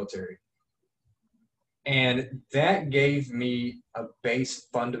was in the military. And that gave me a base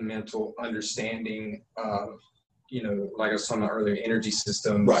fundamental understanding of, like I was talking about earlier, energy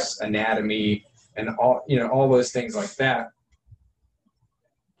systems, anatomy, and all those things like that.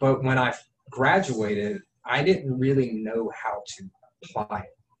 But when I graduated, I didn't really know how to apply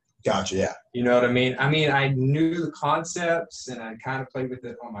it. Gotcha, yeah. You know what I mean? I mean, I knew the concepts and I kind of played with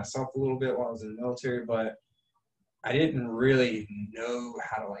it on myself a little bit while I was in the military, but I didn't really know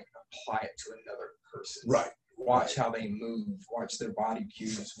how to apply it to another person. Right. Watch how they move, watch their body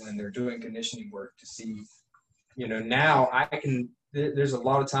cues when they're doing conditioning work to see, now there's a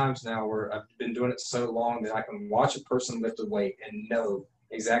lot of times now where I've been doing it so long that I can watch a person lift a weight and know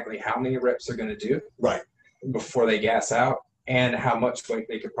exactly how many reps they're going to do before they gas out, and how much weight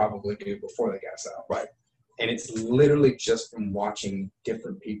they could probably do before they gas out. Right. And it's literally just from watching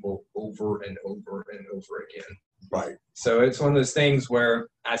different people over and over and over again. Right. So it's one of those things where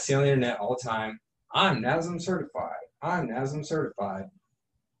I see on the internet all the time, I'm NASM certified. I'm NASM certified.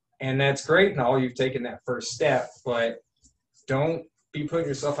 And that's great and all, you've taken that first step, but don't be putting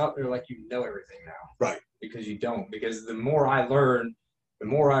yourself out there like you know everything now. Right. Because you don't. Because the more I learn, the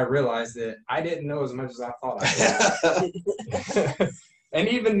more I realize that I didn't know as much as I thought I did. And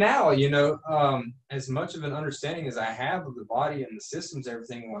even now, you know, as much of an understanding as I have of the body and the systems,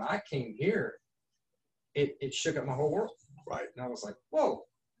 everything, when I came here, it shook up my whole world. Right. And I was like, whoa,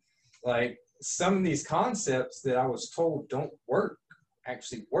 like some of these concepts that I was told don't work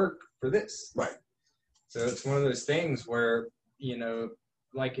actually work for this. Right. So it's one of those things where, you know,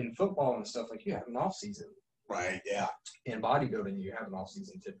 like in football and stuff, like you have an off season. Right. Yeah. In bodybuilding, you have an off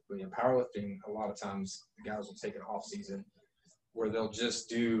season typically. In powerlifting, a lot of times the guys will take an off season where they'll just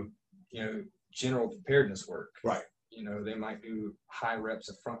do, you know, general preparedness work. Right. You know, they might do high reps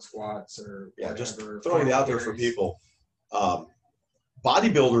of front squats or whatever. Just throwing it out there for people.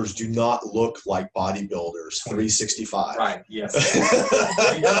 Bodybuilders do not look like bodybuilders 365. Right. Yes.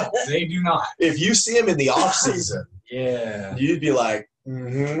 They do not. If you see them in the off season, yeah, you'd be like,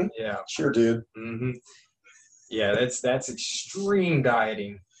 mm-hmm. Yeah. Sure, dude. Mm-hmm. Yeah, that's extreme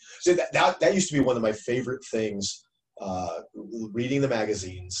dieting. So that used to be one of my favorite things. Reading the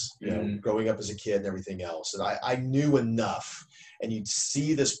magazines, you know, growing up as a kid and everything else. And I knew enough. And you'd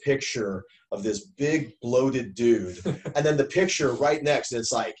see this picture of this big bloated dude. And then the picture right next, and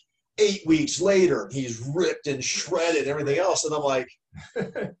it's like 8 weeks later, he's ripped and shredded and everything else. And I'm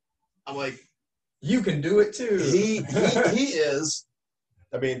like, you can do it too. He is.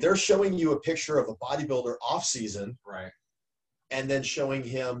 I mean, they're showing you a picture of a bodybuilder off season. Right. And then showing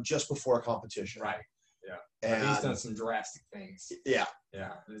him just before a competition. Right. Yeah. And he's done some drastic things. Yeah.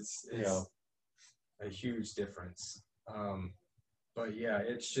 Yeah. It's you know, a huge difference. But yeah,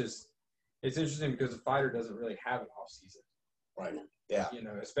 it's interesting because a fighter doesn't really have an off season. Right. Yeah. You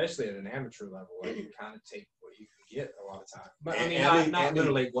know, especially at an amateur level, like you kind of take what you can get a lot of time. But I mean, not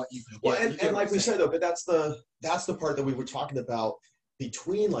literally what you can get. And like we said though, but that's the part that we were talking about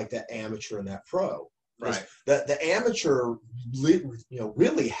between like that amateur and that pro. Right. The amateur, you know,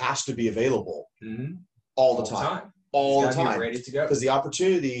 really has to be available all the time. All the time. Ready to go. Because the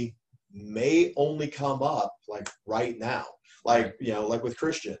opportunity may only come up like right now. Like, you know, like with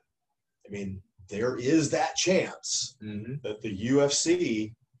Christian. I mean, there is that chance that the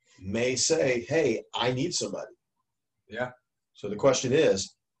UFC may say, hey, I need somebody. Yeah. So the question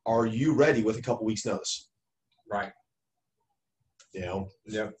is, are you ready with a couple weeks notice? Right. You know?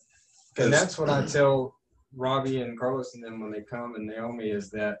 Yep. And that's what I tell Robbie and Carlos and them when they come and Naomi is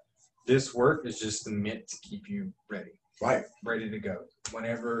that this work is just meant to keep you ready. Right. Ready to go.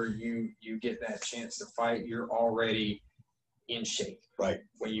 Whenever you get that chance to fight, you're already in shape. Right.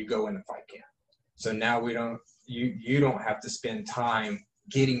 When you go into fight camp. So now you don't have to spend time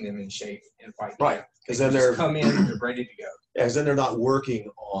getting them in shape in fight camp. Right. Because then they're come in, they're ready to go. Yeah, because then they're not working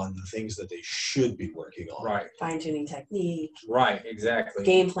on the things that they should be working on. Right. Fine-tuning technique. Right, exactly.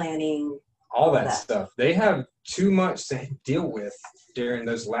 Game planning. All that stuff. They have too much to deal with during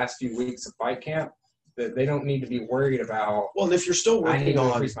those last few weeks of fight camp that they don't need to be worried about. Well, and if you're still working I need to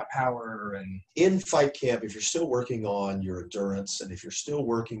on increase my power and in fight camp, if you're still working on your endurance and if you're still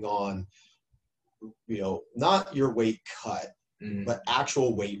working on, you know, not your weight cut, but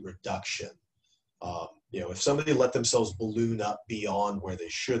actual weight reduction. You know, if somebody let themselves balloon up beyond where they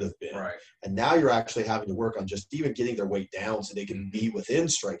should have been, right. And now you're actually having to work on just even getting their weight down so they can be within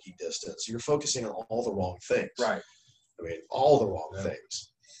striking distance. You're focusing on all the wrong things. Right. I mean, all the wrong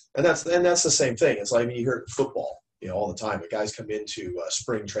things. And that's the same thing. It's like, I mean, you hear it in football, you know, all the time. The guys come into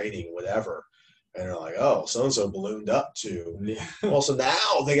spring training, whatever, and they're like, oh, so-and-so ballooned up to. Yeah. Well, so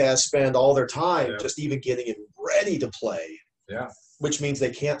now they got to spend all their time just even getting it ready to play. Yeah. Which means they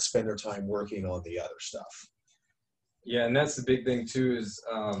can't spend their time working on the other stuff. Yeah, and that's the big thing too is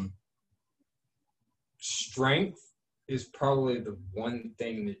strength is probably the one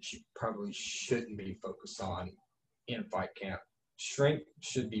thing that you probably shouldn't be focused on in fight camp. Strength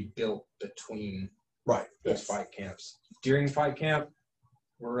should be built between those fight camps. During fight camp,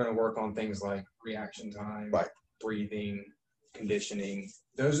 we're going to work on things like reaction time, breathing, conditioning.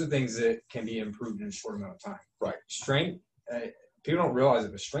 Those are things that can be improved in a short amount of time. Right. Strength, people don't realize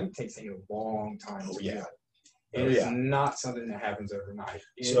it, but strength takes a long time to build. It is not something that happens overnight.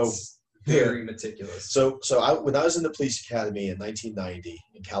 It's very meticulous. So when I was in the police academy in 1990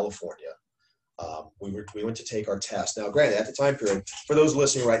 in California, we went to take our test. Now, granted, at the time period, for those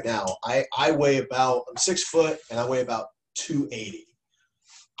listening right now, I weigh about, I'm 6 foot and I weigh about 280.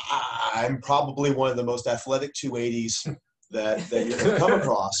 I'm probably one of the most athletic 280s that you're going to come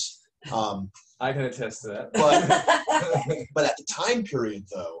across. I can attest to that. But at the time period,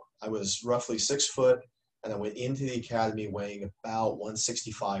 though, I was roughly 6 foot, and I went into the academy weighing about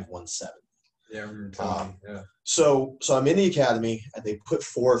 165, 170. Yeah, I remember telling you. Yeah. So I'm in the academy, and they put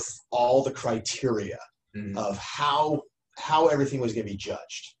forth all the criteria of how everything was going to be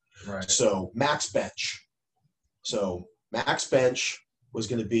judged. Right. So max bench. So max bench, was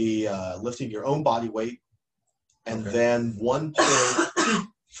going to be lifting your own body weight, and then 1 point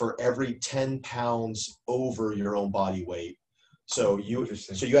for every 10 pounds over your own body weight. So you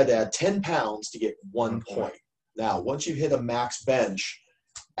had to add 10 pounds to get 1 point. Now, once you hit a max bench,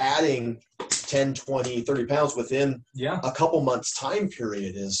 adding 10, 20, 30 pounds within a couple months time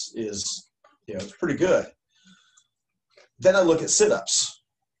period is it's pretty good. Then I look at sit-ups,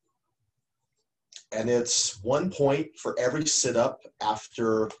 and it's 1 point for every sit-up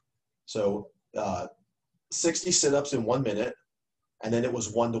after, 60 sit-ups in 1 minute, and then it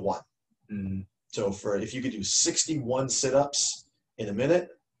was 1 to 1. Mm-hmm. So if you could do 61 sit-ups in a minute,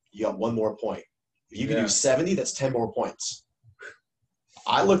 you got 1 more point. If you could do 70, that's 10 more points.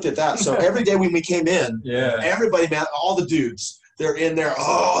 I looked at that. So every day when we came in, everybody, man, all the dudes, they're in there.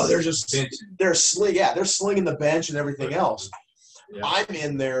 Oh, they're slinging the bench and everything else. Yeah. I'm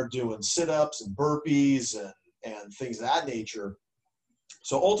in there doing sit-ups and burpees and things of that nature.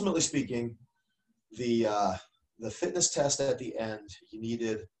 So ultimately speaking, the fitness test at the end, you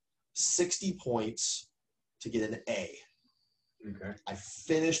needed 60 points to get an A. Okay. I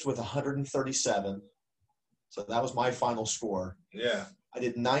finished with 137. So that was my final score. Yeah. I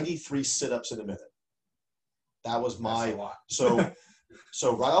did 93 sit-ups in a minute. That was my so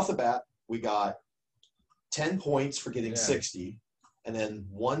right off the bat, we got 10 points for getting 60, and then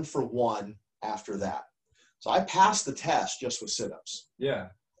 1 for 1 after that. So I passed the test just with sit-ups. Yeah.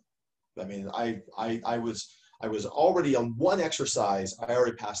 I mean, I was already on one exercise. I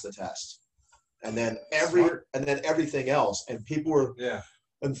already passed the test, and then everything else. And people were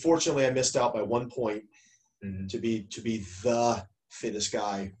unfortunately, I missed out by 1 point to be the fittest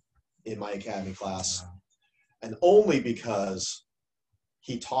guy in my academy class, and only because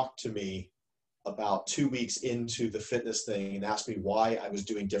he talked to me about 2 weeks into the fitness thing and asked me why I was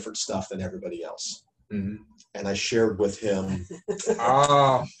doing different stuff than everybody else. Mm-hmm. And I shared with him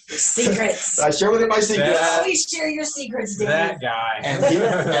secrets. I shared with him my secrets. Always share your secrets, Dave. That guy.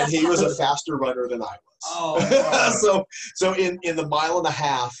 And he was a faster runner than I was. Oh, so in the mile and a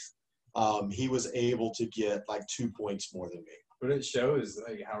half, he was able to get like 2 points more than me. But it shows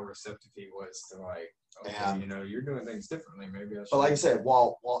like how receptive he was to like, okay, you're doing things differently. Maybe I should. But like I said,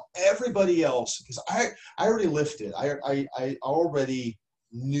 while everybody else, because I already lifted, I already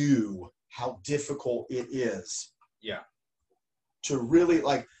knew how difficult it is. Yeah. To really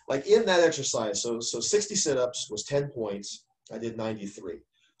like in that exercise, so 60 sit-ups was 10 points. I did 93.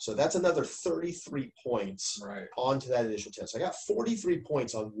 So that's another 33 points onto that initial test. I got 43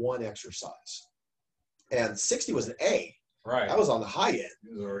 points on one exercise. And 60 was an A. Right. That was on the high end.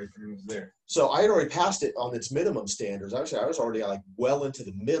 It was already there. So I had already passed it on its minimum standards. Actually, I was already like well into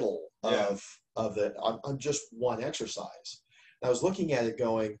the middle of the on just one exercise. And I was looking at it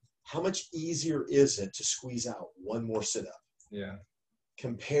going, how much easier is it to squeeze out one more sit-up? Yeah.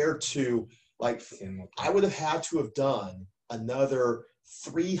 Compared to like, I would have had to have done another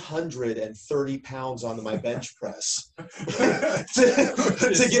 330 pounds onto my bench press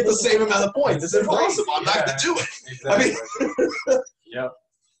to get the same amount of points. It's impossible. I'm not going to do it. Exactly. I mean, yep.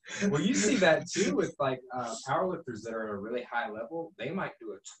 Well, you see that too with like powerlifters that are at a really high level. They might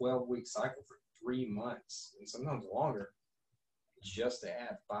do a 12-week cycle for 3 months and sometimes longer just to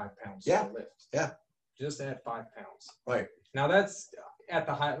add 5 pounds to the lift. Yeah. Just to add 5 pounds. Right. Now that's at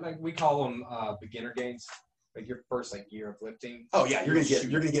the high, like we call them beginner gains. Like your first year of lifting. Oh yeah, you're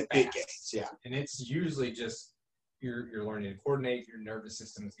gonna get big gains. Yeah. And it's usually just you're learning to coordinate. Your nervous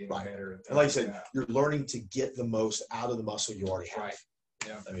system is getting better. And like I said, you're learning to get the most out of the muscle you already have. Right.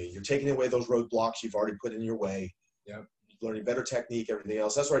 Yeah. I mean, you're taking away those roadblocks you've already put in your way. Yep. Learning better technique, everything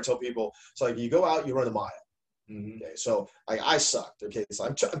else. That's what I tell people. So like you go out, you run a mile. Mm-hmm. Okay. So I sucked. Okay. So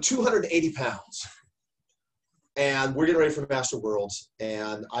I'm 280 pounds. And we're getting ready for Master Worlds,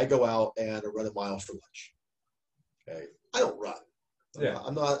 and I go out and I run a mile for lunch. Okay. I don't run.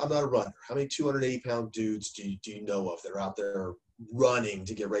 I'm not a runner. How many 280-pound dudes do you know of that are out there running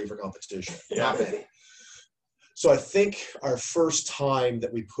to get ready for competition? Not many. So I think our first time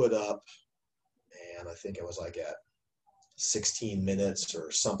that we put up, and I think it was like at 16 minutes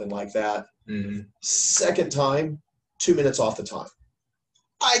or something like that. Mm-hmm. Second time, 2 minutes off the time.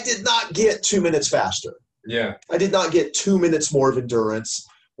 I did not get 2 minutes faster. Yeah. I did not get 2 minutes more of endurance.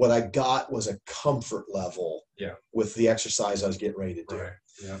 What I got was a comfort level with the exercise I was getting ready to do. Right.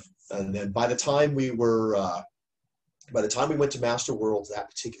 Yeah. And then by the time we went to Master Worlds that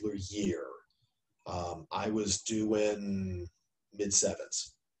particular year, I was doing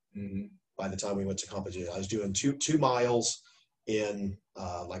mid-sevens. Mm-hmm. By the time we went to competition, I was doing two miles in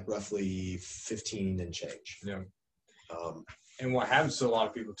like roughly 15 and change. Yeah. And what happens to a lot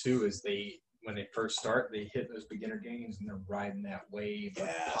of people too is they when they first start, they hit those beginner gains and they're riding that wave of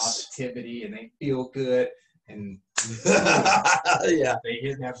positivity and they feel good. And they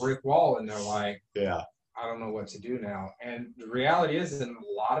hit that brick wall and they're like, I don't know what to do now. And the reality is, in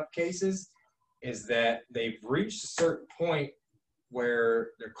a lot of cases, is that they've reached a certain point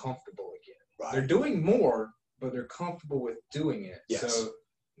where they're comfortable again. Right. They're doing more, but they're comfortable with doing it. Yes. So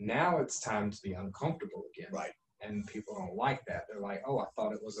now it's time to be uncomfortable again. Right. And people don't like that. They're like, oh, I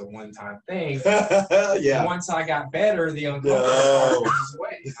thought it was a one-time thing. And once I got better, the uncomfortable part goes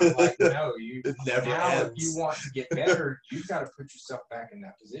away. I'm like, no, it never ends. If you want to get better, you've got to put yourself back in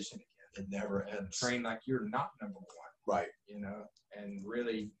that position again. It never ends. Train like you're not number one. Right. You know, and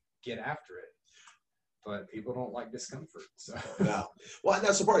really get after it. But people don't like discomfort. So no. Well, and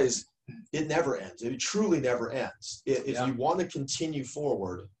that's the part is it never ends. It truly never ends. If you want to continue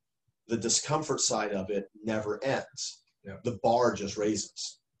forward, the discomfort side of it never ends. The bar just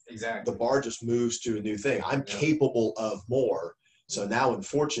raises. Exactly. The bar just moves to a new thing. I'm capable of more. So now,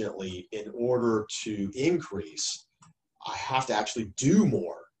 unfortunately, in order to increase, I have to actually do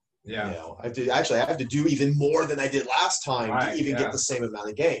more. Yeah. You know, I have to do even more than I did last time to even get the same amount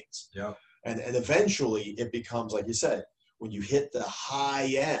of gains. Yeah. And eventually it becomes, like you said, when you hit the high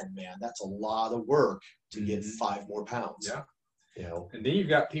end, man, that's a lot of work to get 5 more pounds. Yeah. You know? And then you've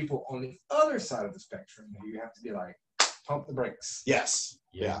got people on the other side of the spectrum who you have to be like, pump the brakes. Yes.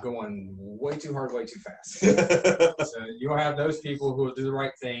 You're going way too hard, way too fast. So you'll have those people who will do the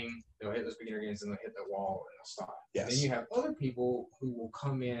right thing. They'll hit those beginner gains and they'll hit that wall and they'll stop. Yes. And then you have other people who will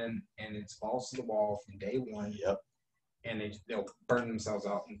come in and it's balls to the wall from day one. Yep. And they'll burn themselves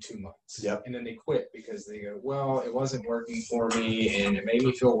out in 2 months. Yep. And then they quit because they go, well, it wasn't working for me and it made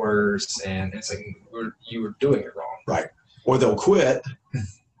me feel worse. And it's like, you were doing it wrong. Right. Or they'll quit,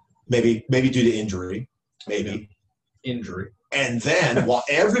 maybe due to injury, injury. And then while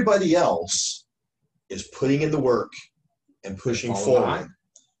everybody else is putting in the work and pushing forward,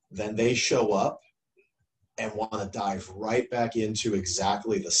 then they show up and want to dive right back into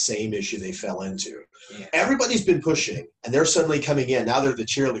exactly the same issue they fell into. Yeah. Everybody's been pushing, and they're suddenly coming in. Now they're the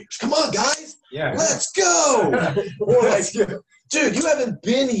cheerleaders. Come on, guys. Yeah. Let's go. Or like, dude, you haven't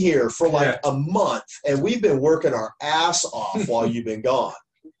been here for like a month, and we've been working our ass off while you've been gone.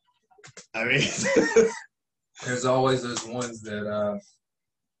 I mean, there's always those ones that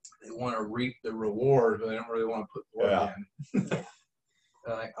they want to reap the reward, but they don't really want to put the work in.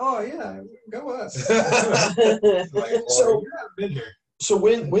 They're like, oh yeah, go us. Like, so you haven't been here. So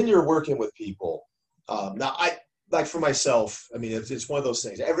when you're working with people, now I like for myself. I mean, it's one of those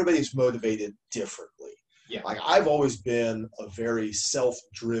things. Everybody's motivated differently. Yeah. Like I've always been a very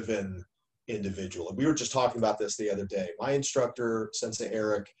self-driven individual, and we were just talking about this the other day. My instructor, Sensei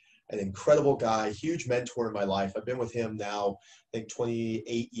Eric, an incredible guy, huge mentor in my life. I've been with him now, I think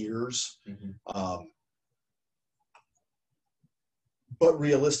 28 years. Mm-hmm. But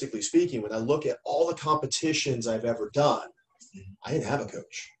realistically speaking, when I look at all the competitions I've ever done, I didn't have a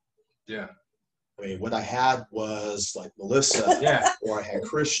coach. Yeah. I mean, what I had was like Melissa, or I had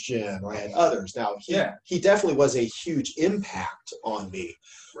Christian, or I had others. Now, he definitely was a huge impact on me.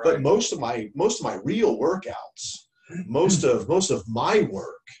 Right. But most of my real workouts, most of my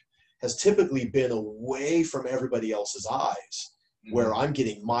work has typically been away from everybody else's eyes, where I'm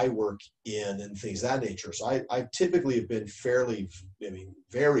getting my work in and things of that nature. So I typically have been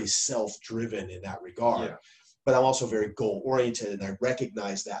very self-driven in that regard. Yeah. But I'm also very goal-oriented, and I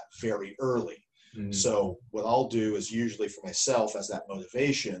recognize that very early. Mm-hmm. So what I'll do is usually for myself as that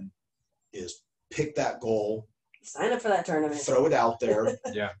motivation is pick that goal. Sign up for that tournament. Throw it out there.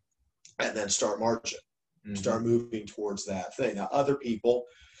 And then start marching. Mm-hmm. Start moving towards that thing. Now, other people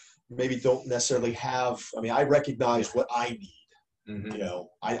maybe don't necessarily have, I mean, I recognize what I need. Mm-hmm. You know,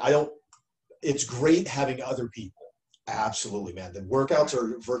 I don't, it's great having other people. Absolutely, man. The workouts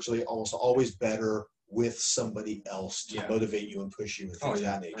are virtually almost always better with somebody else to motivate you and push you and things of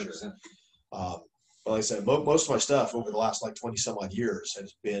that nature. But like I said, most of my stuff over the last like 20 some odd years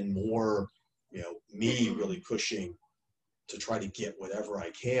has been more, you know, me really pushing to try to get whatever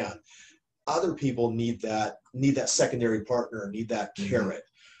I can. Other people need that secondary partner, need that carrot.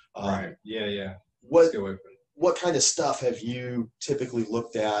 Right. Yeah. What kind of stuff have you typically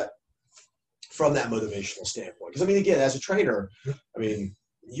looked at from that motivational standpoint? Because I mean, again, as a trainer, I mean,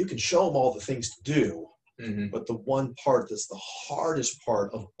 you can show them all the things to do, but the one part that's the hardest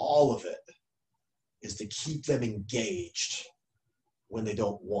part of all of it is to keep them engaged when they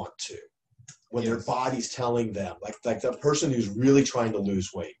don't want to, when their body's telling them, like the person who's really trying to lose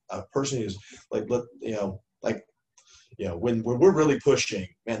weight, a person who's like, when we're really pushing,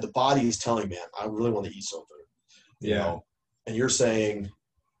 man, the body is telling, man, I really want to eat something. You know, and you're saying,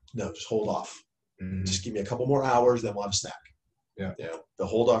 no, just hold off. Just give me a couple more hours, then we'll have a snack. Yeah. You know, they'll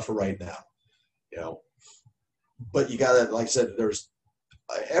hold off for right now. You know, but you gotta, like I said,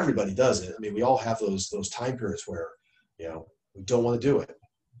 everybody does it. I mean, we all have those time periods where, you know, we don't want to do it.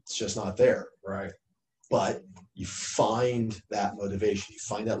 It's just not there. Right. But you find that motivation, you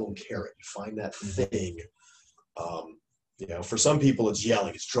find that little carrot, you find that thing. You know, for some people it's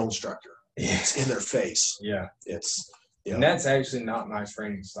yelling, it's drill instructor. It's in their face. Yeah. It's, you know, and that's actually not my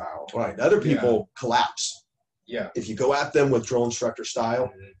training style. Right. Other people collapse. Yeah. If you go at them with drill instructor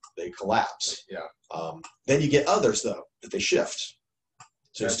style, they collapse. Yeah. Then you get others though, that they shift.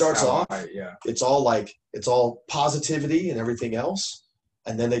 So it starts off, it's all positivity and everything else.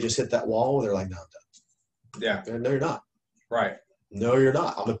 And then they just hit that wall and they're like, no, I'm done. Yeah. No, you're not. Right. No, you're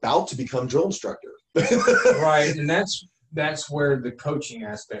not. I'm about to become drill instructor. Right. And that's where the coaching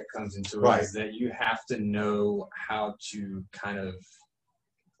aspect comes into it, right. Is that you have to know how to kind of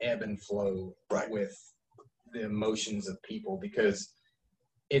ebb and flow with the emotions of people, because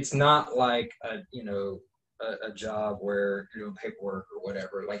it's not like a job where you're doing paperwork or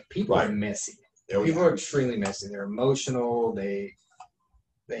whatever. Like people are messy. People are extremely messy. They're emotional. They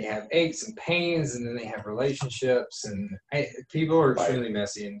have aches and pains, and then they have relationships, and people are extremely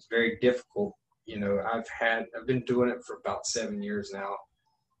messy, and it's very difficult. You know, I've been doing it for about 7 years now.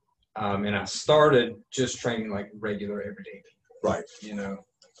 And I started just training like regular everyday people. Right. You know,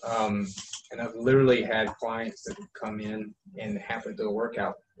 and I've literally had clients that would come in and halfway through a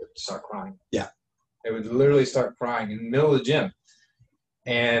workout would start crying. Yeah. They would literally start crying in the middle of the gym.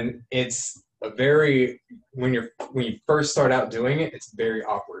 And it's when you first start out doing it, it's very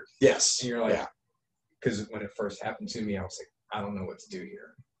awkward. Yes. And you're like, because when it first happened to me, I was like, I don't know what to do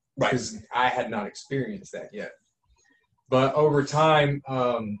here. Right. Because I had not experienced that yet. But over time,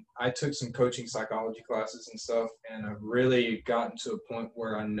 I took some coaching psychology classes and stuff, and I've really gotten to a point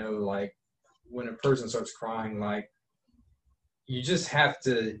where I know, like, when a person starts crying, like, you have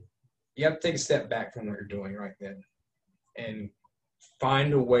to take a step back from what you're doing right then and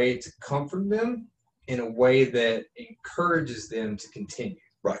find a way to comfort them in a way that encourages them to continue.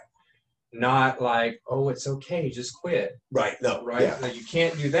 Right. Not like, oh, it's okay, just quit. Right. No. Right. Yeah. Like, you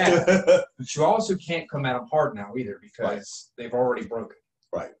can't do that. But you also can't come at them hard now either, because they've already broken.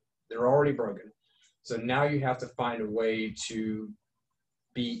 Right. They're already broken. So now you have to find a way to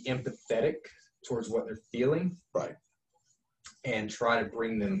be empathetic towards what they're feeling. Right. And try to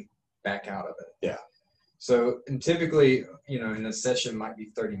bring them back out of it. Yeah. So, and typically, in a session might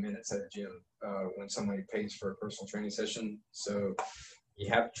be 30 minutes at a gym when somebody pays for a personal training session. So you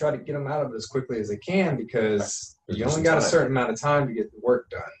have to try to get them out of it as quickly as they can, because you only got a certain amount of time to get the work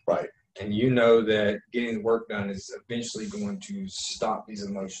done. Right. And you know that getting the work done is eventually going to stop these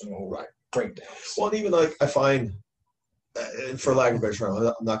emotional breakdowns. Well, and even like I find, and for lack of a better term,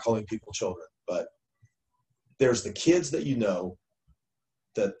 I'm not calling people children, but there's the kids that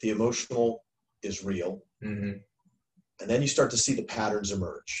that the emotional is real. Mm-hmm. And then you start to see the patterns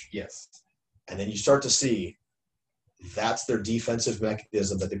emerge. Yes. And then you start to see that's their defensive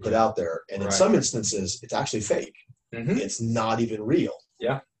mechanism that they put out there. And in some instances, it's actually fake. Mm-hmm. It's not even real.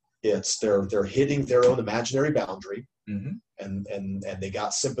 Yeah. It's they're hitting their own imaginary boundary. Mm-hmm. And they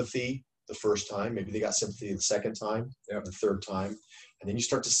got sympathy the first time. Maybe they got sympathy the second time, the third time. And then you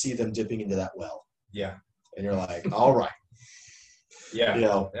start to see them dipping into that well. Yeah. And you're like, all right. Yeah.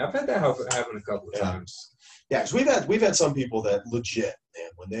 I've had that happen a couple of times. Yeah, because we've had some people that legit, man,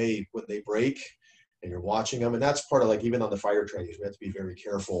 when they break and you're watching them, and that's part of, like, even on the fire trainings, we have to be very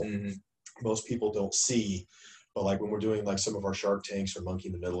careful. Mm-hmm. Most people don't see, but like when we're doing like some of our shark tanks or monkey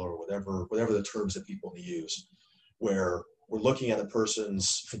in the middle or whatever the terms that people use, where we're looking at a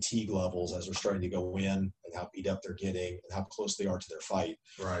person's fatigue levels as they're starting to go in and how beat up they're getting and how close they are to their fight.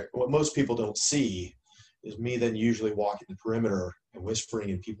 Right. But what most people don't see is me then usually walking the perimeter and whispering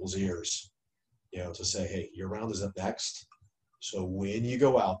in people's ears, to say, hey, your round is up next. So when you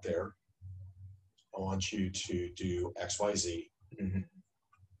go out there, I want you to do X, Y, Z,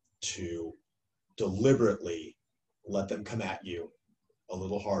 to deliberately let them come at you a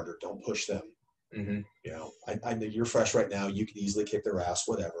little harder. Don't push them. Mm-hmm. I know you're fresh right now. You can easily kick their ass,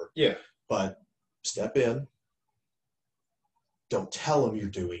 whatever. Yeah. But step in. Don't tell them you're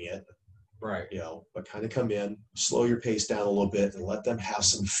doing it. Right. But kind of come in, slow your pace down a little bit, and let them have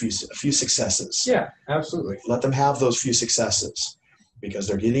a few successes. Yeah, absolutely. Let them have those few successes, because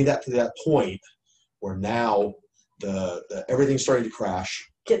they're getting to that point where now the everything's starting to crash.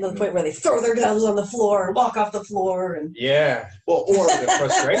 Getting to the point where they throw their guns on the floor, walk off the floor, and well, or the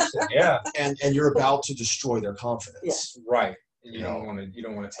frustration, and you're about to destroy their confidence. Yeah. Right. You don't want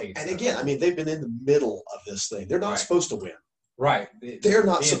to take it. And again, I mean, they've been in the middle of this thing. They're not supposed to win. Right. They're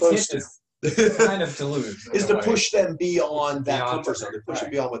not supposed to. Kind of to lose. Is to push them beyond that comfort zone, to push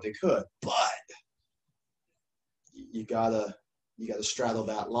them beyond what they could. But you gotta straddle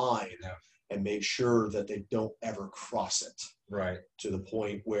that line and make sure that they don't ever cross it. Right. To the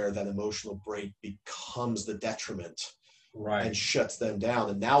point where that emotional break becomes the detriment. Right. And shuts them down.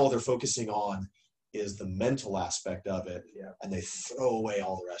 And now all they're focusing on is the mental aspect of it. Yeah. And they throw away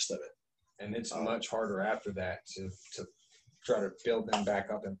all the rest of it. And it's much harder after that to try to build them back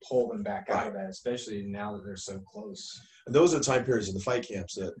up and pull them back out of that, especially now that they're so close. And those are the time periods in the fight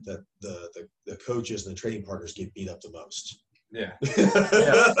camps that the coaches and the training partners get beat up the most. Yeah.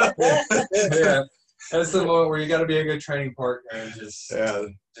 Yeah. That's the moment where you got to be a good training partner and just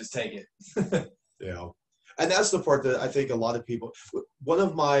take it. Yeah. And that's the part that I think a lot of people, one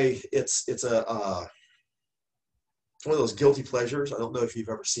of those guilty pleasures. I don't know if you've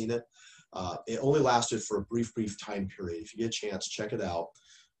ever seen it. It only lasted for a brief time period. If you get a chance, check it out.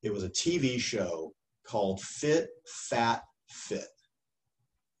 It was a TV show called Fit, Fat, Fit.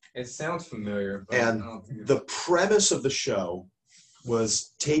 It sounds familiar. But and the premise of the show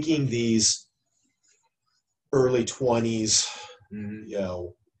was taking these early 20s,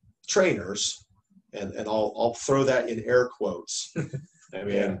 trainers, and I'll throw that in air quotes. I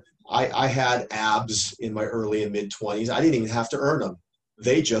mean, I had abs in my early and mid 20s. I didn't even have to earn them.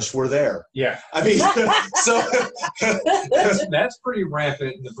 They just were there. Yeah. I mean, so that's pretty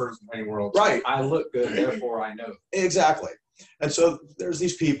rampant in the personal training world. Right. I look good, therefore I know. Exactly. And so there's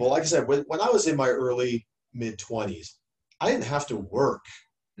these people, like I said, when I was in my early mid 20s, I didn't have to work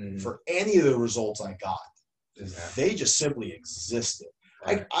for any of the results I got. They just simply existed.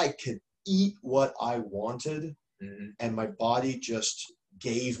 Right. I could eat what I wanted, and my body just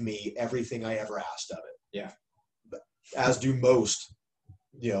gave me everything I ever asked of it. Yeah. As do most,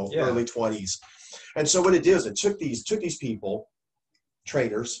 early 20s. And so what it did is it took these people,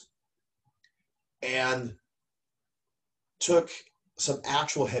 trainers, and took some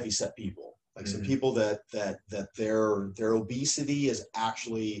actual heavy set people, like some people that their obesity is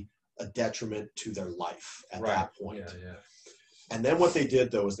actually a detriment to their life at that point. Yeah. And then what they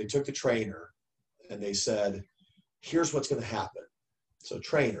did, though, is they took the trainer and they said, here's what's going to happen. So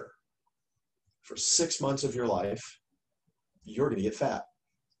trainer, for 6 months of your life, you're going to get fat.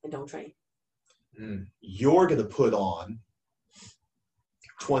 And don't train. You're going to put on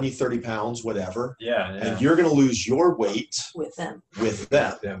 20, 30 pounds, whatever. Yeah. And you're going to lose your weight with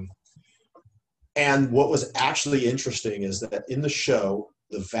them. And what was actually interesting is that in the show,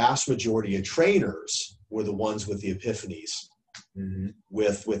 the vast majority of trainers were the ones with the epiphanies,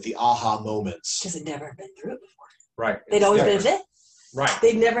 with the aha moments. Because they'd never been through it before. Right. They'd always been fit. Right.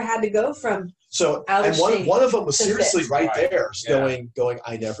 They'd never had to go from one of them was seriously there, Yeah. going,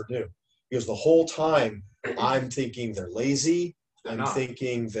 I never knew. Because the whole time I'm thinking they're lazy. I'm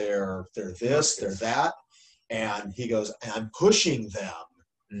thinking they're this, they're that. And he goes, and I'm pushing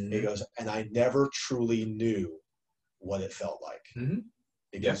them. He goes, and I never truly knew what it felt like.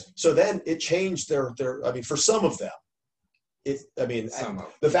 He goes, so then it changed their, I mean, for some of them,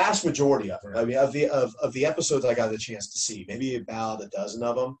 the vast majority of them, I mean, of the episodes I got a chance to see, maybe about a dozen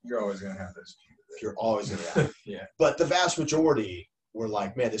of them. You're always going to have those. You're always going to have. Yeah. But the vast majority were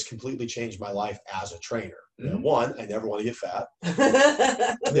like, man, this completely changed my life as a trainer. One, I never want to get fat.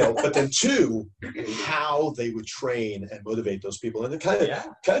 But then two, how they would train and motivate those people. And it kind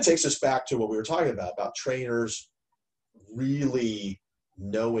of takes us back to what we were talking about trainers really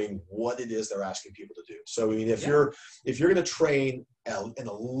knowing what it is they're asking people to do. So I mean, if you're going to train an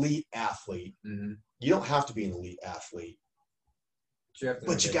elite athlete, you don't have to be an elite athlete,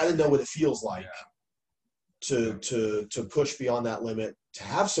 but you got to know what it feels like to push beyond that limit, to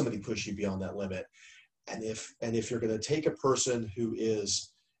have somebody push you beyond that limit. And if you're going to take a person who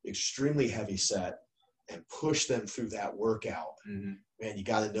is extremely heavy set and push them through that workout, man, you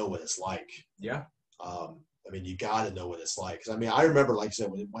got to know what it's like. Yeah. I mean, you got to know what it's like. Because I mean, I remember, like I said,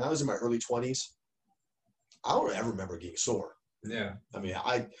 when I was in my early 20s, I don't ever remember getting sore. Yeah. I mean,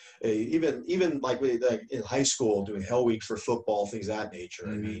 even like in high school doing hell weeks for football, things of that nature.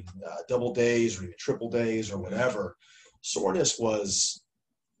 I mean, double days or even triple days or whatever. Soreness was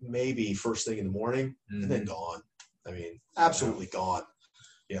maybe first thing in the morning and then gone. I mean, absolutely gone.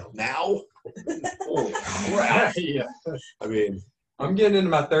 Now, holy crap. Yeah. I mean, I'm getting into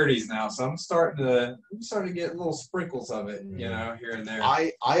my 30s now, so I'm starting to get little sprinkles of it, here and there.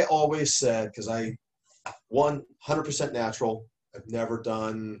 I always said, because 100% natural. I've never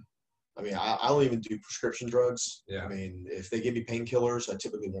done, I mean, I don't even do prescription drugs. Yeah. I mean, if they give me painkillers, I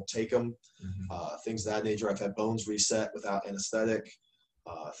typically won't take them. Things of that nature. I've had bones reset without anesthetic.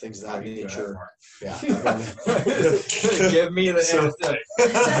 things of that nature. Yeah. Give me the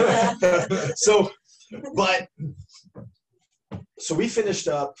So we finished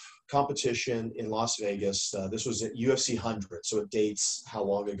up competition in Las Vegas. This was at UFC 100, so it dates how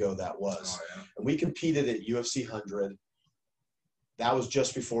long ago that was. Oh, yeah. And we competed at UFC 100. That was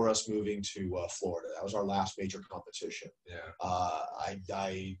just before us moving to Florida. That was our last major competition. Yeah.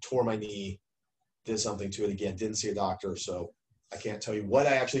 I tore my knee, did something to it again, didn't see a doctor, so I can't tell you what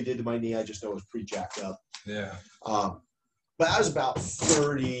I actually did to my knee. I just know it was pretty jacked up. Yeah. But I was about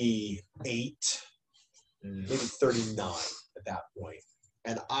 38, maybe 39 at that point.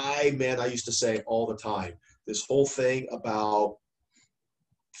 And I used to say all the time, this whole thing about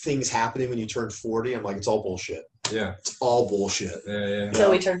things happening when you turn 40, I'm like, it's all bullshit. Yeah. It's all bullshit. Yeah. Until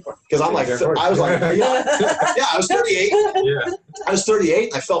we turned 40. Because I'm like, I was like, yeah, I was 38. Yeah. I was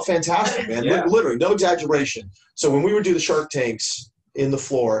 38. I felt fantastic, man. Yeah. Literally, no exaggeration. So when we would do the Shark Tanks in the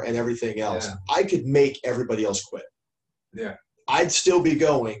floor and everything else, I could make everybody else quit. Yeah. I'd still be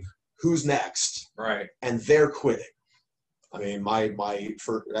going, who's next? Right. And they're quitting. I mean,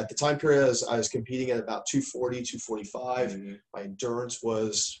 at the time period, I was competing at about 240, 245. Mm-hmm. My endurance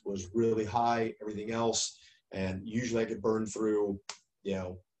was really high, everything else. And usually I could burn through, we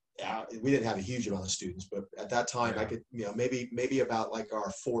didn't have a huge amount of students, but at that time I could, maybe about like our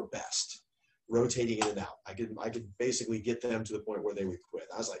 4 best, rotating in and out. I could basically get them to the point where they would quit.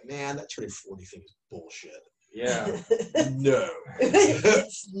 I was like, man, that turning 40 thing is bullshit. Yeah. No.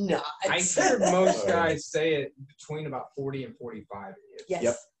 It's not. I hear most guys say it between about 40 and 45.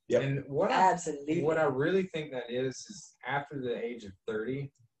 Yes. Yep. And what I really think that is after the age of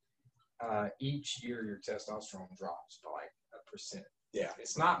 30, each year your testosterone drops by like 1%. Yeah.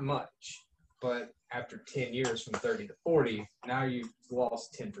 It's not much, but after 10 years from 30 to 40, now you've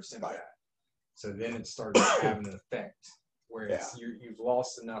lost 10% of that. So then it starts having an effect where you've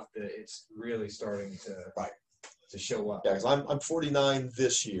lost enough that it's really starting to show up. Yeah, because I'm 49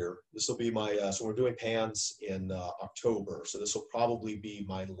 this year. This will be my so we're doing PANS in October. So this will probably be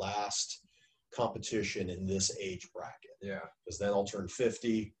my last competition in this age bracket. Yeah. Because then I'll turn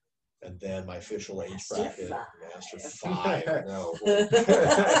 50, and then my official age bracket, Master 5. No.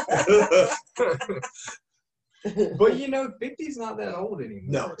 But 50 is not that old anymore.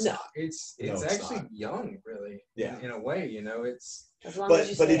 No, it's not. It's actually not. Young, really. Yeah. In a way, it's. As long but as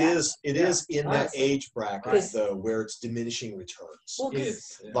you but stay it is in that age bracket though where it's diminishing returns. Well, it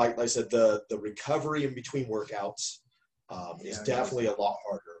is. Yeah. Like I said, the recovery in between workouts is definitely a lot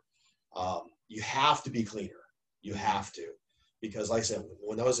harder. You have to be cleaner. You have to, because like I said,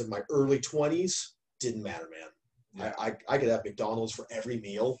 when I was in my early 20s, didn't matter, man. Yeah. I could have McDonald's for every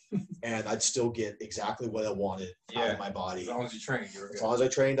meal, and I'd still get exactly what I wanted out of my body. As long as you trained, you were good. As long as I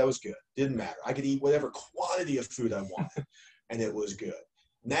trained, I was good. Didn't matter. I could eat whatever quantity of food I wanted, and it was good.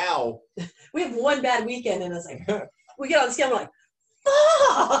 Now we have one bad weekend, and it's like we get on the scale, and we're like,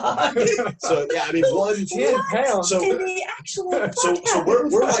 fuck. So yeah, I mean, 110 pounds. So we're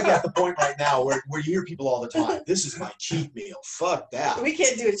like at the point right now where you hear people all the time, this is my cheat meal. Fuck that. We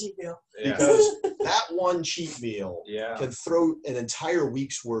can't do a cheat meal. Because that one cheat meal Yeah. can throw an entire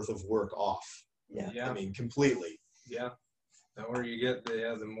week's worth of work off. Yeah. I mean, completely. Yeah. The more you get,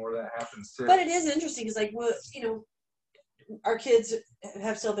 the more that happens too. But it is interesting because, like, you know, our kids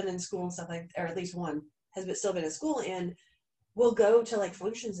have still been in school and stuff like, or at least one has still been in school, and we'll go to like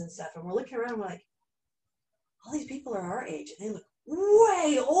functions and stuff, and we're looking around, and we're like, all these people are our age, and they look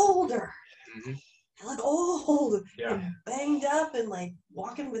way older. Mm-hmm. They look old, Yeah. and banged up, and like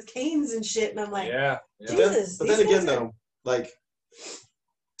walking with canes and shit. And I'm like, Yeah. Jesus. But then again, though, like,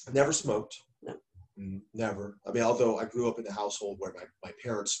 I never smoked. No. Never. I mean, although I grew up in a household where my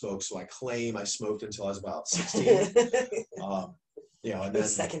parents smoked, so I claim I smoked until I was about 16. You know, and then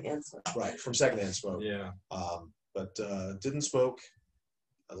secondhand smoke. Right, from secondhand smoke. Yeah. But didn't smoke.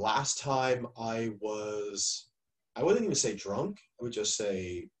 Last time I wouldn't even say drunk. I would just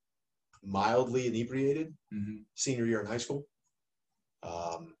say mildly inebriated. Mm-hmm. Senior year in high school.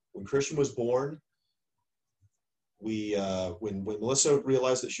 When Christian was born, when Melissa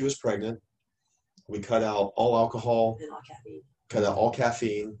realized that she was pregnant, we cut out all alcohol, And all caffeine. cut out all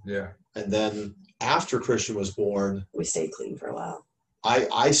caffeine. Yeah. And then after Christian was born, We stayed clean for a while.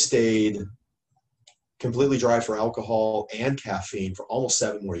 I stayed completely dry for alcohol and caffeine for almost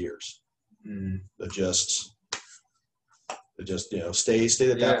 7 more years. It just you know, stayed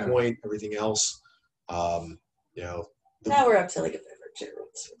at that point. Everything else, you know. Now we're up to like a beverage.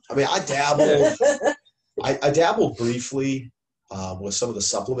 I mean, I dabbled. I dabbled briefly with some of the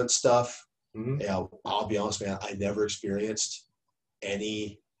supplement stuff. Mm-hmm. You know, I'll be honest, man. I never experienced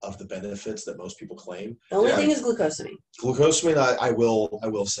any of the benefits that most people claim. The only thing is glucosamine. Glucosamine, I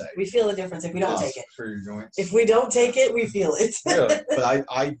will say. We feel the difference if we don't take it. For your joints. If we don't take it, we feel it. Really? But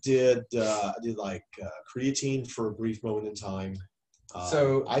I did like creatine for a brief moment in time.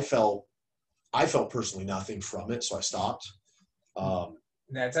 So I felt personally nothing from it, so I stopped.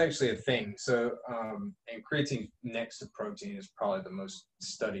 That's actually a thing. So, and creatine next to protein is probably the most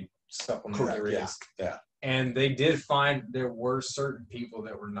studied supplement there is. Yeah. And they did find there were certain people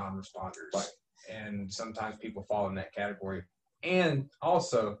that were non-responders. Right. And sometimes people fall in that category. And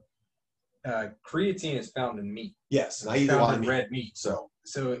also, creatine is found in meat. Yes, and I It's eat a lot found of in meat. red meat. So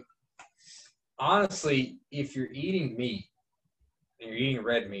honestly, if you're eating meat and you're eating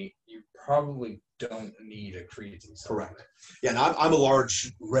red meat, you probably don't need a creatine supplement. Correct. Yeah, and I'm a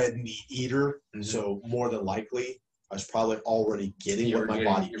large red meat eater, so more than likely I was probably already getting what my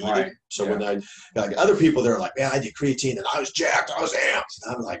body needed. Right. So when like other people, they're like, man, I did creatine and I was jacked, I was amped.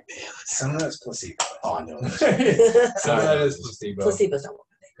 And I'm like, man, Some of that's placebo. oh, I know. Some of that is placebo. Placebos don't work.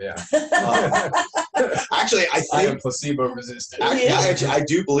 Yeah. Actually, I I am think placebo resistant. actually, I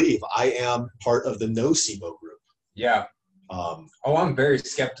do believe I am part of the nocebo group. Yeah. I'm very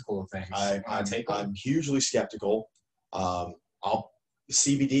skeptical of things. I'm hugely skeptical.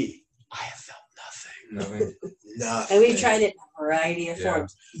 CBD, I have felt nothing. Nothing. And we've tried it in a variety of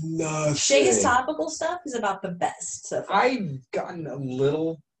forms. Nothing. Shay's topical stuff is about the best so far. I've gotten a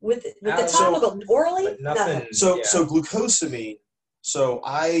little With the So- topical, orally, but nothing. So yeah. so glucosamine. So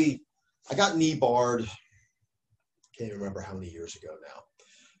I got knee barred. Can't even remember how many years ago now.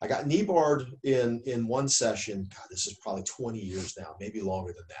 I got knee barred in one session. God, this is probably 20 years now, maybe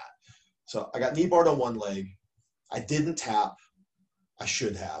longer than that. So I got knee barred on one leg. I didn't tap. I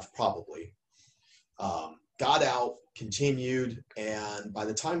should have probably. Got out, continued, and by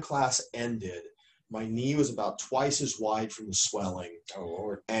the time class ended, my knee was about twice as wide from the swelling. Oh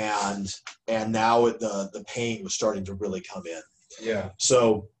Lord. And now the pain was starting to really come in. Yeah.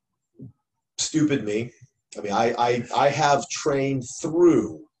 So stupid me. I mean, I have trained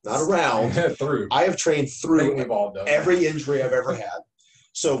through, not around. Through. I have trained I think through we've all done every injury I've ever had.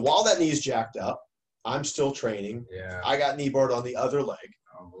 So while that knee's jacked up, I'm still training. that. Yeah. I got knee barred on the other leg.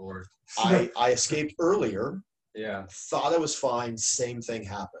 Oh Lord. I escaped earlier, Yeah. thought I was fine, same thing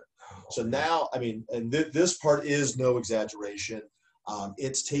happened. So now, I mean, and this part is no exaggeration.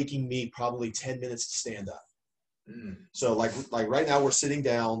 It's taking me probably 10 minutes to stand up. Mm. So like right now we're sitting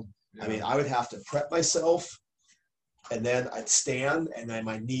down. Yeah. I mean, I would have to prep myself and then I'd stand and then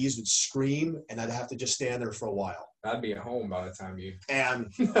my knees would scream and I'd have to just stand there for a while. I'd be at home by the time you And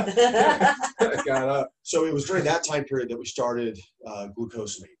got up. so it was during that time period that we started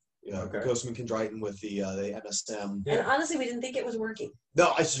glucosamine. You know, Okay. glucosamine chondroitin with the MSM. And honestly, we didn't think it was working.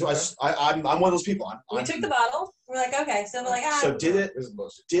 No, I'm one of those people. We took the bottle. We're like, okay. So we're like, So did it This is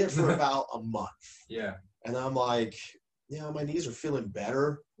bullshit. for about a month. Yeah. And I'm like, my knees are feeling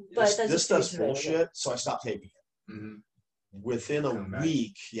better. But This, that this just stuff's tastes really good. bullshit. So I stopped taking it. Mm-hmm. Within a Come back.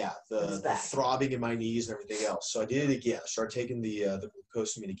 week, It's the back. throbbing in my knees and everything else. So I did it again. I started taking the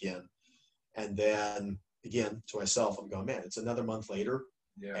glucosamine again. And then again, to myself, I'm going, man, it's another month later.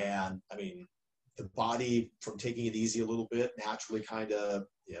 Yeah. And I mean, the body from taking it easy a little bit naturally kind of,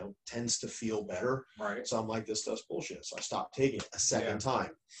 tends to feel better. Right. So I'm like, this stuff's bullshit. So I stopped taking it a second time.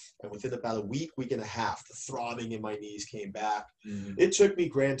 And within about a week and a half, the throbbing in my knees came back. Mm-hmm. It took me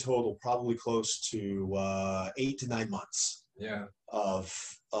grand total probably close to 8 to 9 months Yeah. of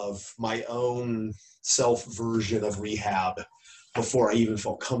my own self version of rehab before I even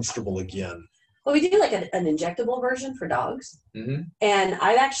felt comfortable again. Well, we do like an injectable version for dogs. Mm-hmm. And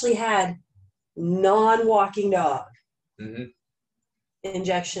I've actually had non-walking dog Mm-hmm.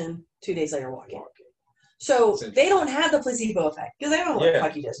 injection 2 days later walking. So they don't have the placebo effect because they don't know what the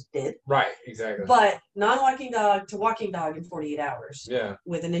fuck you just did. Right. Exactly. But non-walking dog to walking dog in 48 hours Yeah.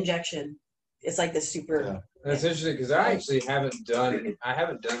 with an injection, it's like this super. Yeah. That's interesting because I actually haven't done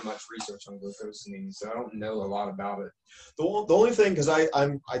much research on glucosamine, so I don't know a lot about it. The only thing, because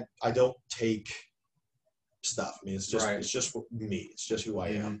I don't take stuff. I mean, it's just Right. it's just me. It's just who I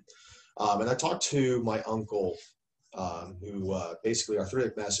am. And I talked to my uncle, who basically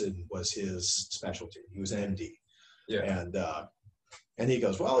arthritic medicine was his specialty. He was an MD. Yeah. And he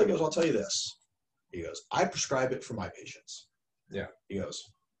goes, I'll tell you this. He goes, I prescribe it for my patients. Yeah. He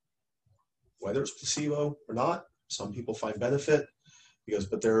goes, whether it's placebo or not, some people find benefit. He goes,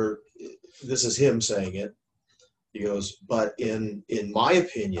 but this is him saying it. He goes, but in my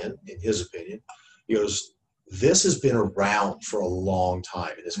opinion, in his opinion, he goes, this has been around for a long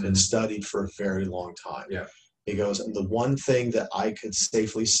time. It has been studied for a very long time. Yeah. He goes, and the one thing that I could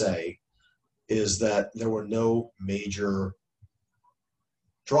safely say is that there were no major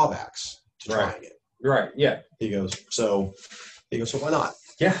drawbacks to trying it. Right. Yeah. He goes, so why not?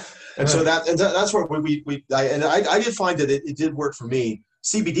 Yeah. And so that's where I did find that it did work for me.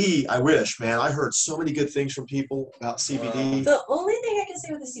 CBD, I wish, man. I heard so many good things from people about CBD. The only thing I can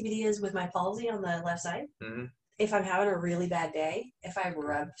say with the CBD is with my palsy on the left side. Mm-hmm. If I'm having a really bad day, if I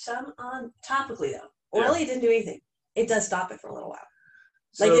rub some on topically though, orally it didn't do anything. It does stop it for a little while.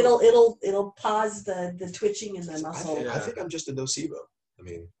 So, Like it'll pause the twitching in the muscle. I think I'm just a nocebo. I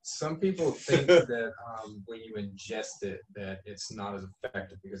mean, some people think that when you ingest it, that it's not as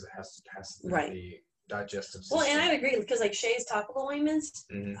effective because it has to pass through the digestive system. Well, and I agree because like Shay's topical ointments,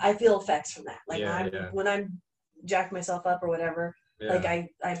 mm-hmm. I feel effects from that. Like when I'm jacking myself up or whatever, like I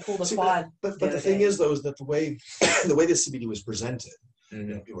pull the quad. But the thing is though, is that the way the CBD was presented, mm-hmm.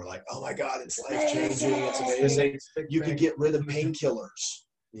 you know, people were like, "Oh my God, it's life changing! It's amazing! You could get rid of painkillers,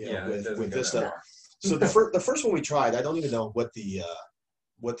 with this stuff." So the first one we tried, I don't even know what the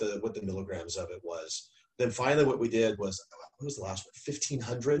milligrams of it was. Then finally, what we did was, what was the last one?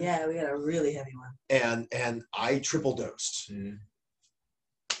 1,500. Yeah, we got a really heavy one. And I triple dosed. Mm-hmm.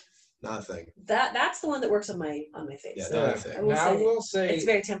 Not a thing. That's the one that works on my face. Yeah, not a thing. I will say it's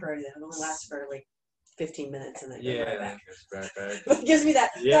very temporary. Though it only lasts for like 15 minutes, and then goes right back. But it gives me that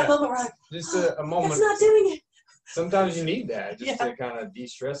moment where I'm like, just a moment. It's not doing it. Sometimes you need that just to kind of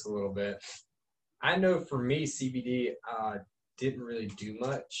de-stress a little bit. I know for me, CBD didn't really do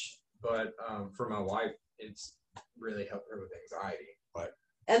much, but for my wife, it's really helped her with anxiety. Right.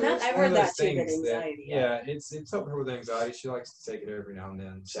 And so I've heard that too, that anxiety. It's helped her with anxiety. She likes to take it every now and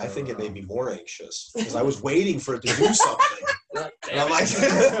then. So, I think it made me more anxious because I was waiting for it to do something. And I'm like,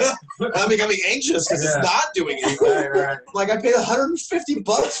 I'm becoming anxious because it's not doing anything. Right. Like I paid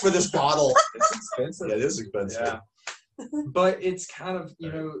 $150 for this bottle. It's expensive. Yeah, it is expensive. Yeah. But it's kind of,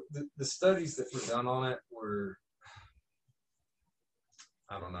 the studies that were done on it were,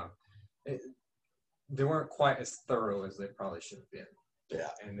 I don't know. They weren't quite as thorough as they probably should have been. Yeah.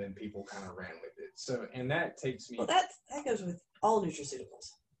 And then people kind of ran with it. So, and that takes me. Well, that goes with all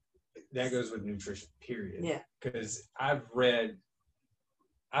nutraceuticals. That goes with nutrition, period. Yeah. Because I've read,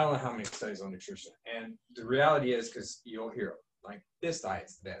 I don't know how many studies on nutrition. And the reality is, because you'll hear, like, this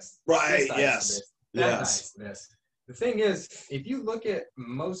diet's the best. Right, Yes. That diet's the best. The thing is, if you look at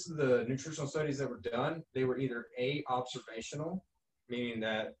most of the nutritional studies that were done, they were either observational, meaning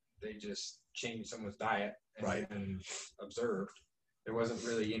that they just changed someone's diet and observed. There wasn't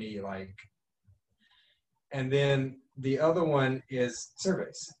really any and then the other one is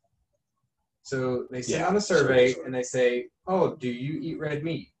surveys. So they send out a survey and they say, "Oh, do you eat red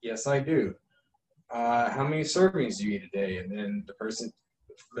meat?" "Yes, I do." How many servings do you eat a day? And then the person,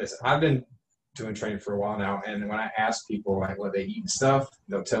 listen, I've been doing training for a while now, and when I ask people like what they eat and stuff,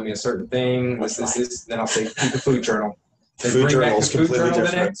 they'll tell me a certain thing. What's this? Then I'll say, "Keep the food journal." They food bring back journal the is food completely journal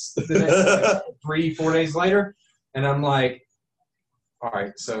different. the next 3-4 days later, and I'm like, "All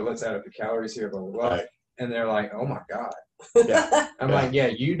right, so let's add up the calories here, blah blah blah." Right. And they're like, "Oh my God." Yeah. I'm like, "Yeah,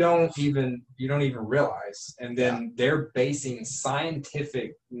 you don't even realize." And then they're basing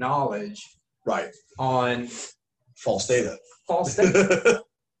scientific knowledge on false data.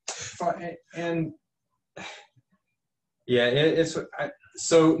 And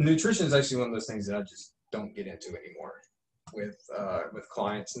so nutrition is actually one of those things that I just don't get into anymore with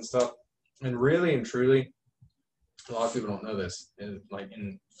clients and stuff. And really and truly, a lot of people don't know this. Like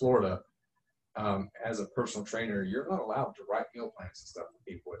in Florida, as a personal trainer, you're not allowed to write meal plans and stuff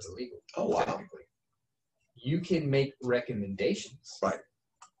for people. It's illegal. Oh, wow. Technically. You can make recommendations. Right.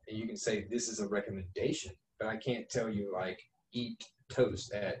 And you can say, this is a recommendation, but I can't tell you, like, eat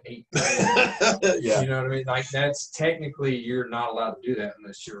toast at 8 Yeah. You know what I mean? Like, that's technically, you're not allowed to do that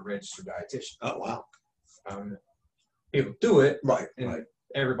unless you're a registered dietitian. Oh, wow. People do it. Right. And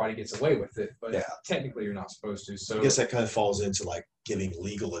everybody gets away with it, but technically you're not supposed to. So I guess that kind of falls into like giving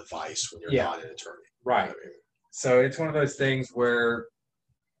legal advice when you're not an attorney. Right. You know what I mean? So it's one of those things where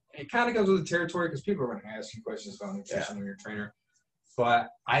it kind of goes with the territory because people are going to ask you questions about nutrition when you're a trainer. But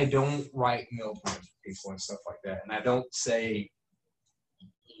I don't write meal plans for people and stuff like that. And I don't say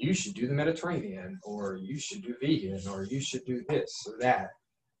you should do the Mediterranean or you should do vegan or you should do this or that.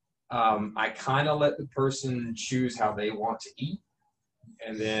 I kind of let the person choose how they want to eat.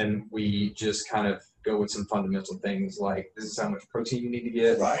 And then we just kind of go with some fundamental things like this is how much protein you need to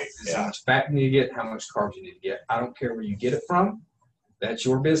get. Right. This is how much fat you need to get, how much carbs you need to get. I don't care where you get it from. That's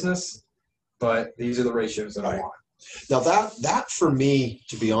your business. But these are the ratios that I want. Now that for me,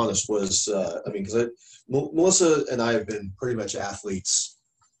 to be honest, was, because Melissa and I have been pretty much athletes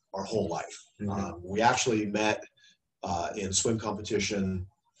our whole life. Mm-hmm. We actually met in swim competition.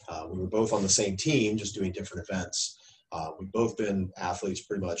 We were both on the same team, just doing different events. We've both been athletes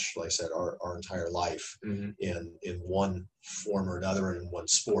pretty much, like I said, our entire life in one form or another and in one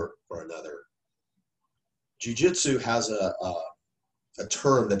sport or another. Jiu-jitsu has a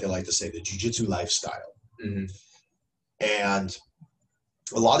term that they like to say, the jiu-jitsu lifestyle. And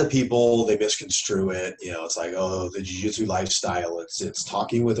a lot of people, they misconstrue it. You know, it's like, oh, the jiu-jitsu lifestyle. It's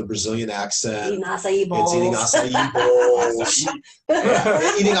talking with a Brazilian accent. Eating acai bowls. It's eating acai bowls.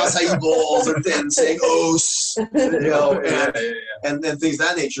 Eating acai bowls and then saying os, you know, and things of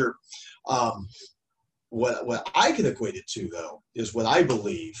that nature. What I can equate it to, though, is what I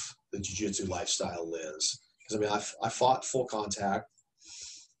believe the jiu-jitsu lifestyle is. Because, I mean, I fought full contact.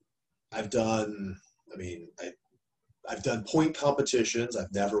 I've done point competitions.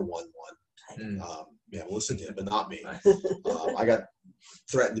 I've never won one. Yeah, Melissa did, but not me. I got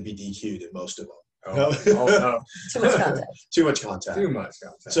threatened to be DQ'd in most of them. Oh, no. Too much contact. Too much contact. Too much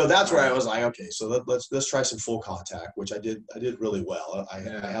contact. So that's where I was like, okay, so let's try some full contact, which I did really well. I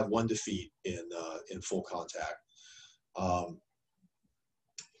have one defeat in full contact.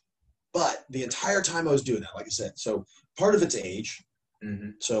 But the entire time I was doing that, like I said, so part of it's age.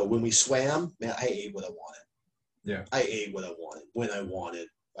 So when we swam, man, I ate what I wanted. Yeah. I ate what I wanted when I wanted.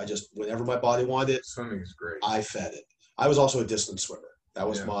 Whenever my body wanted it, swimming is great. I fed it. I was also a distance swimmer. That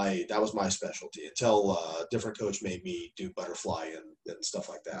was my specialty until a different coach made me do butterfly and stuff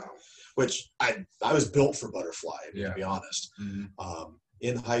like that, which I was built for butterfly, to be honest.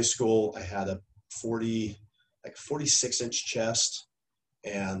 In high school, I had a 46-inch chest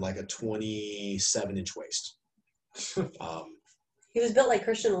and like a 27-inch waist. He was built like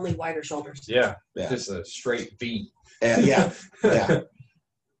Christian, only wider shoulders. Yeah. Just a straight V. And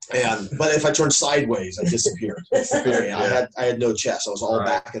but if I turned sideways, I disappeared. I had no chest. I was all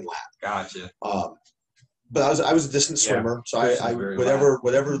back and lat. Gotcha. But I was a distance swimmer, so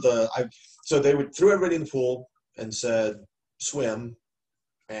so they would throw everybody in the pool and said swim,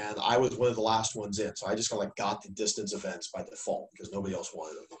 and I was one of the last ones in. So I just kind of like got the distance events by default because nobody else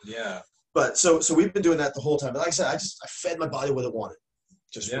wanted them. Yeah. But so we've been doing that the whole time. But like I said, I fed my body what it wanted.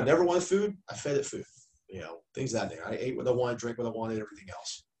 Just whenever I wanted food, I fed it food. You know, things of that nature. I ate what I wanted, drank what I wanted, everything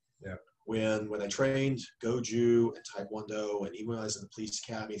else. Yeah. When I trained Goju and Taekwondo, and even when I was in the police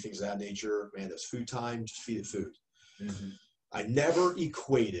academy, things of that nature, man, it was food time, just feed it food. I never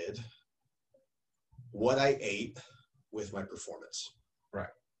equated what I ate with my performance.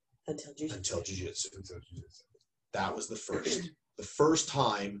 Right. Until jiu-jitsu. That was the first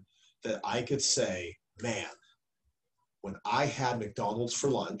time that I could say, man, when I had McDonald's for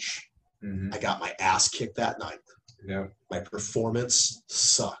lunch, I got my ass kicked that night. Yeah. My performance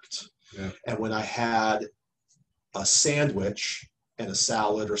sucked. Yeah. And when I had a sandwich and a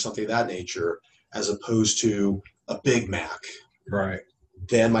salad or something of that nature, as opposed to a Big Mac, right,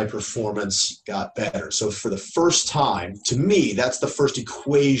 then my performance got better. So for the first time, to me, that's the first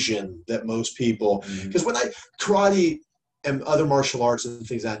equation that most people, because when karate and other martial arts and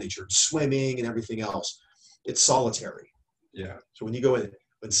things of that nature, swimming and everything else, it's solitary. Yeah. So when you go in,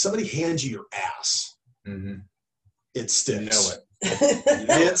 when somebody hands you your ass, it sticks. You know it.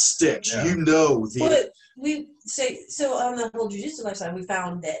 It sticks. Yeah. You know But we say so on the whole jiu-jitsu lifestyle. We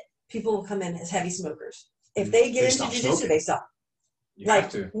found that people will come in as heavy smokers. If they get into jiu-jitsu, they stop.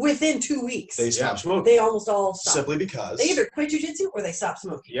 Within 2 weeks, they stop smoking. They almost all stop. Simply because they either quit jiu-jitsu or they stop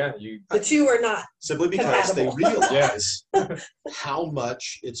smoking. Yeah, the two are not simply because compatible. They realize how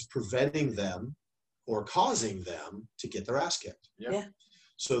much it's preventing them or causing them to get their ass kicked. Yeah.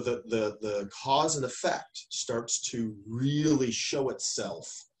 So the cause and effect starts to really show itself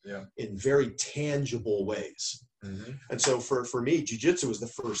in very tangible ways. And so for me, jiu-jitsu was the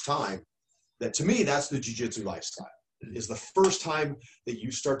first time that, to me, that's the jiu-jitsu lifestyle. Is the first time that you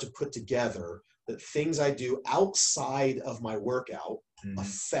start to put together that things I do outside of my workout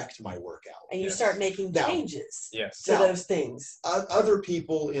affect my workout. And you start making changes to now, those things. Other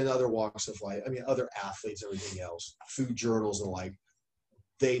people in other walks of life, I mean, other athletes, everything else, food journals and the like,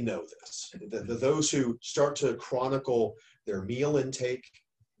 they know this. Those who start to chronicle their meal intake,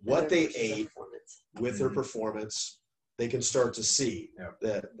 what they ate with their performance, they can start to see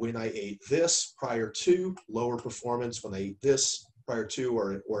that when I ate this prior to, lower performance, when I ate this prior to,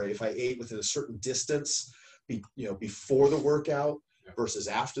 or if I ate within a certain distance, before the workout versus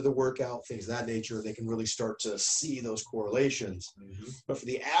after the workout, things of that nature, they can really start to see those correlations. But for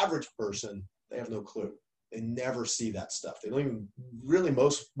the average person, they have no clue. They never see that stuff. They don't even really,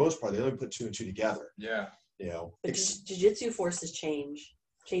 most part, they don't even put two and two together. Yeah. But jiu-jitsu forces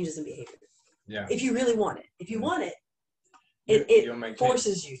changes in behavior. Yeah. If you really want it. If you want it, it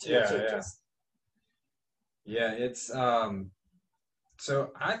forces you to make changes. Yeah, it's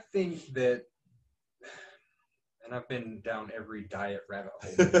so I think that, and I've been down every diet rabbit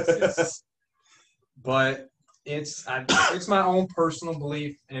hole. But it's my own personal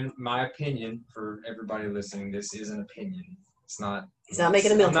belief and my opinion for everybody listening. This is an opinion. It's not. He's not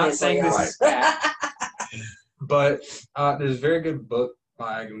making a meal plan. I'm not saying this is fact. But there's a very good book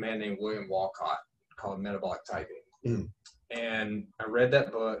by a man named William Walcott called Metabolic Typing. And I read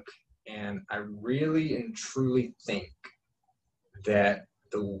that book, and I really and truly think that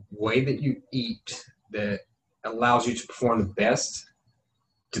the way that you eat that allows you to perform the best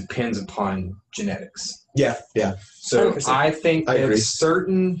depends upon genetics. Yeah. So 100%. I think I that agree.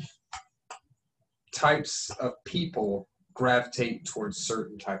 certain types of people gravitate towards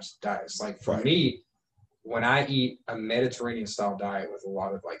certain types of diets. Like for me, when I eat a Mediterranean style diet with a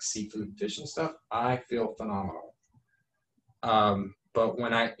lot of like seafood and fish and stuff, I feel phenomenal. But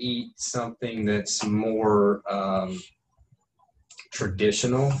when I eat something that's more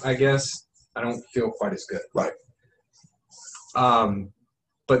traditional, I guess, I don't feel quite as good. Right.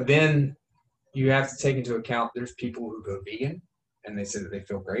 But then you have to take into account there's people who go vegan and they say that they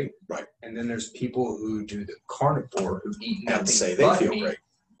feel great. Right. And then there's people who do the carnivore who eat nothing And say they but feel meat, great.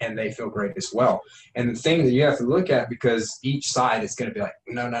 and they feel great as well. And the thing that you have to look at, because each side is going to be like,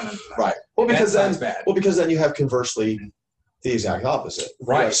 no. Right. Well, because that sounds bad. Well, because then you have conversely the exact opposite.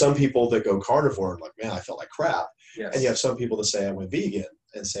 Right. You have some people that go carnivore and like, man, I felt like crap. Yes. And you have some people that say I went vegan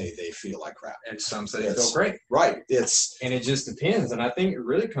and say they feel like crap. And some say they feel great. Right. And it just depends. And I think it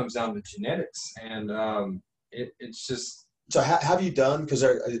really comes down to genetics. And it's just. So have you done, because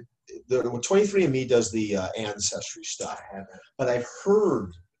 23andMe does the ancestry stuff. I haven't. But I've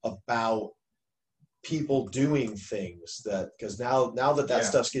heard about people doing things that, because now that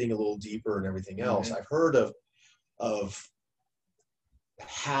stuff's getting a little deeper and everything else, I've heard of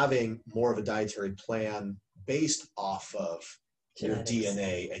having more of a dietary plan based off of genetics. Your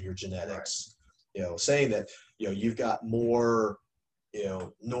DNA and your genetics. Right. Saying that you've got more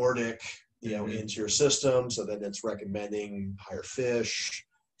Nordic into your system, so then it's recommending higher fish,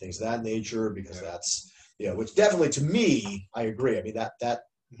 things of that nature, because that's which definitely, to me, I agree. I mean that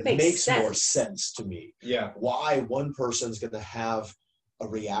makes more sense to me. Yeah. Why one person's going to have a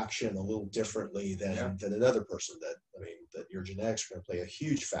reaction a little differently than another person. That your genetics are going to play a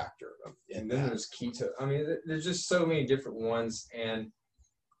huge factor. And then there's keto. I mean, there's just so many different ones. And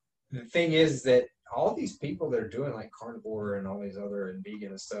the thing is that all these people that are doing like carnivore and all these other and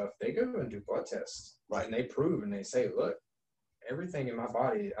vegan and stuff, they go and do blood tests. Right. And they prove and they say, look, everything in my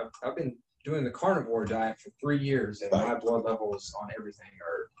body, I've been doing the carnivore diet for 3 years, and my blood levels on everything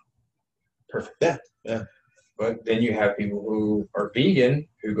are perfect. Yeah. But then you have people who are vegan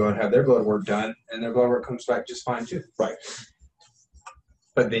who go and have their blood work done, and their blood work comes back just fine too. Right.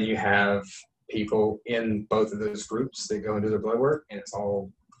 But then you have people in both of those groups that go and do their blood work, and it's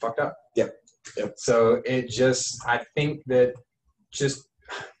all fucked up. Yep. So I think that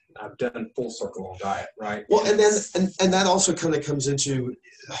I've done full circle on diet, right? Well, and that also kind of comes into,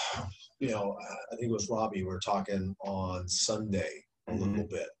 I think it was Robbie, we were talking on Sunday a little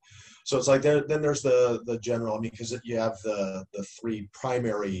bit. So it's like then there's the general, because you have the 3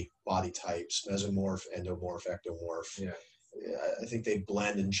 primary body types: mesomorph, endomorph, ectomorph. Yeah. I think they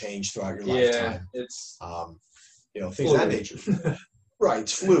blend and change throughout your lifetime. It's things of that nature. Right,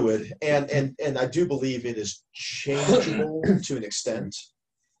 it's fluid, and I do believe it is changeable to an extent.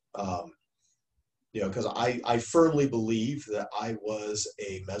 Because I firmly believe that I was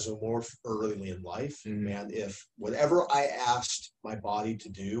a mesomorph early in life, and if whatever I asked my body to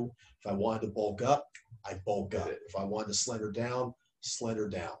do, if I wanted to bulk up, I'd bulk up. If I wanted to slender down.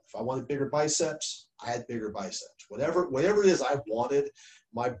 If I wanted bigger biceps, I had bigger biceps. Whatever it is I wanted,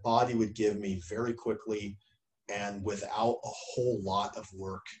 my body would give me very quickly and without a whole lot of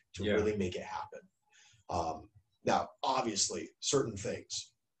work to really make it happen. Now, obviously, certain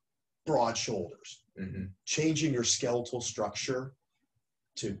things, broad shoulders, changing your skeletal structure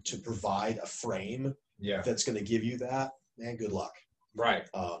to provide a frame that's going to give you that, man, good luck. Right.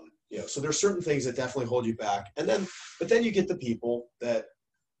 So there's certain things that definitely hold you back. But then you get the people that,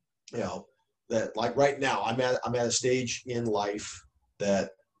 that like right now, I'm at a stage in life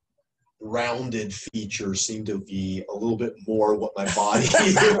that rounded features seem to be a little bit more what my body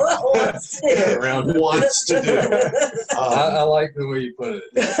wants to do. I like the way you put it.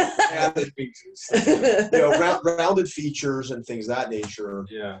 Rounded features. Rounded features and things of that nature.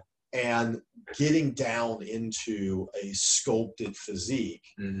 Yeah. And getting down into a sculpted physique,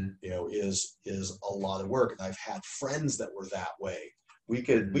 is a lot of work. And I've had friends that were that way. We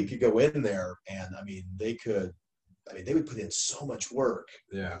could go in there, and they would put in so much work.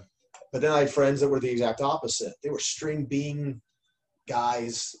 Yeah. But then I had friends that were the exact opposite. They were string bean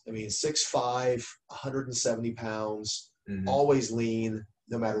guys, I mean, 6'5", 170 pounds, Mhm. always lean.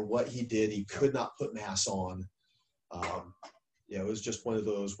 No matter what he did, he could not put mass on. It was just one of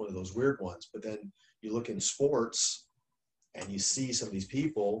those weird ones. But then you look in sports, and you see some of these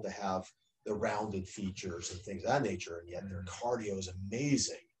people that have the rounded features and things of that nature, and yet their cardio is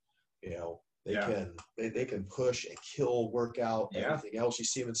amazing. They can push and kill, workout, everything else. You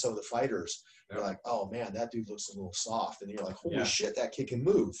see them in some of the fighters. You're like, oh man, that dude looks a little soft, and you're like, holy shit, that kid can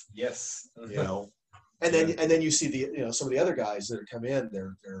move. Yes. And then you see some of the other guys that come in,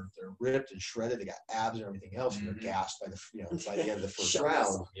 they're ripped and shredded, they got abs and everything else, and they're gassed by the end of the first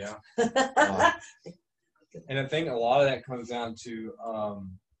round. Yeah. And I think a lot of that comes down to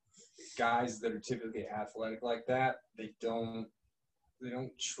guys that are typically athletic like that. They don't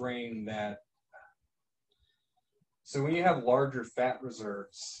train that. So when you have larger fat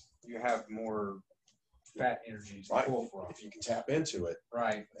reserves, you have more fat energy to pull from. If you can tap into it.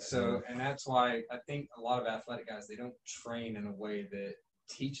 Right. So, and that's why I think a lot of athletic guys, they don't train in a way that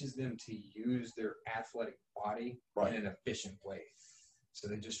teaches them to use their athletic body in an efficient way. So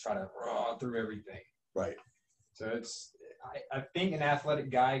they just try to raw through everything. Right. So I think an athletic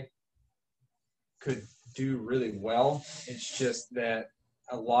guy could do really well. It's just that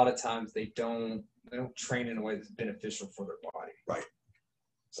a lot of times they don't train in a way that's beneficial for their body. Right.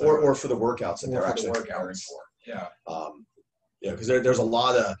 So, or for the workouts that they're actually preparing for. Yeah. Because there's a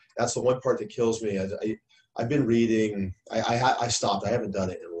lot of, that's the one part that kills me. I've been reading, I stopped, I haven't done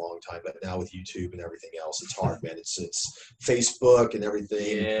it in a long time, but now with YouTube and everything else, it's hard, man. It's Facebook and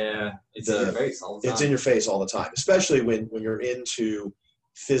everything. Yeah. It's in your face all the time. It's in your face all the time, especially when you're into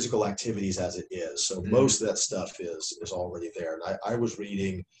physical activities as it is. So most of that stuff is already there. And I was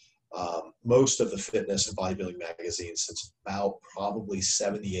reading most of the fitness and bodybuilding magazines since about probably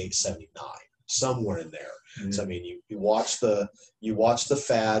 78, 79, somewhere in there. Mm-hmm. So I mean, you watch the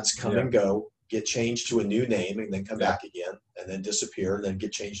fads come and go, get changed to a new name, and then come back again, and then disappear, and then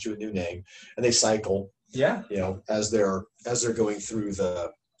get changed to a new name, and they cycle. Yeah. As they're going through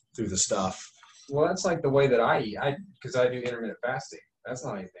the stuff. Well, that's like the way that I eat. Because I do intermittent fasting. That's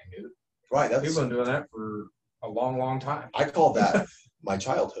not anything new. Right. People have been doing that for a long, long time. I call that my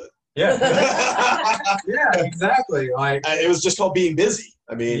childhood. Yeah. Yeah, exactly. Like it was just called being busy.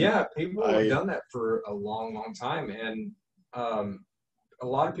 I mean, yeah, people have done that for a long, long time, and a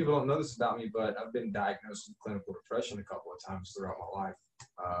lot of people don't know this about me, but I've been diagnosed with clinical depression a couple of times throughout my life.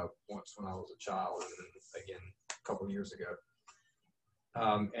 Once when I was a child, and then again a couple of years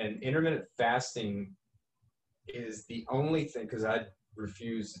ago. And intermittent fasting is the only thing, because I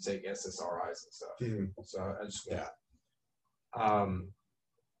refuse to take SSRIs and stuff. Mm-hmm. So I just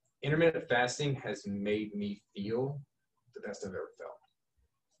intermittent fasting has made me feel the best I've ever felt.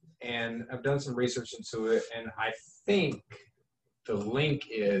 And I've done some research into it, and I think the link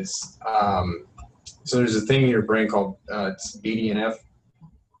is, so there's a thing in your brain called it's BDNF,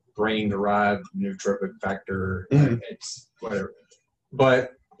 brain-derived neurotrophic factor. Mm-hmm. It's whatever.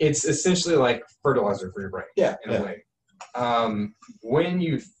 But it's essentially like fertilizer for your brain in a way. When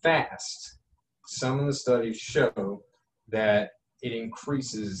you fast, some of the studies show that it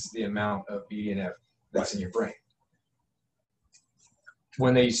increases the amount of BDNF that's in your brain.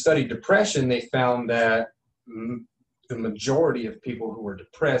 When they studied depression, they found that the majority of people who were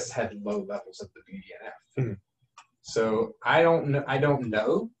depressed had low levels of the BDNF. Mm-hmm. So I don't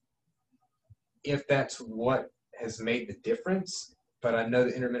know if that's what has made the difference, but I know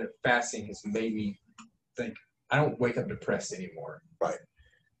that intermittent fasting has made me think I don't wake up depressed anymore. Right.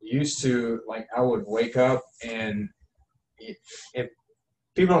 Used to, like, I would wake up, and if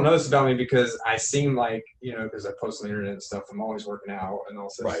people don't know this about me because I seem like, because I post on the internet and stuff, I'm always working out and all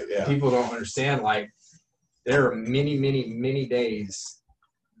this. Right, yeah. People don't understand, like, there are many, many, many days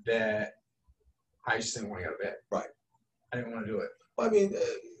that I just didn't want to go to bed. Right. I didn't want to do it. Well, I mean,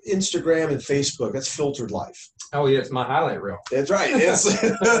 Instagram and Facebook, that's filtered life. Oh, yeah, it's my highlight reel. That's right.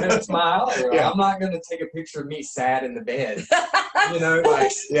 It's my highlight reel. Yeah. I'm not going to take a picture of me sad in the bed.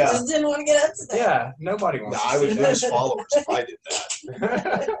 Like, just didn't want to get up today. Yeah, nobody wants to I would lose followers if I did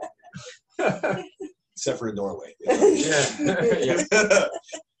that. Except for in Norway. Yeah.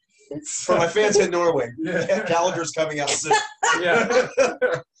 For my fans in Norway, Gallagher's coming out soon. Yeah.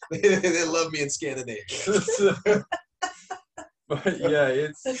 They love me in Scandinavia. But yeah,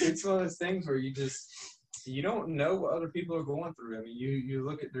 it's one of those things where you don't know what other people are going through. I mean, you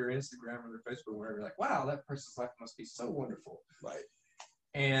look at their Instagram or their Facebook or whatever, you're like, wow, that person's life must be so wonderful. Right.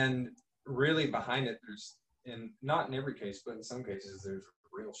 And really behind it, and not in every case, but in some cases, there's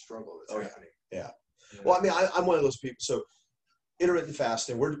real struggle that's happening. Yeah. Well, I mean, I'm one of those people. So intermittent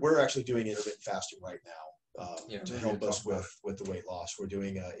fasting, we're actually doing intermittent fasting right now. to help us with the weight loss. We're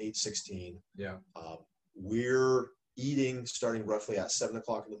doing 8-16. Yeah. We're eating starting roughly at 7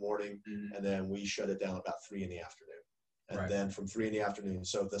 o'clock in the morning, and then we shut it down about 3 in the afternoon. And then from 3 in the afternoon,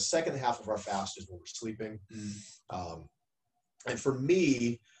 so the second half of our fast is when we're sleeping. And for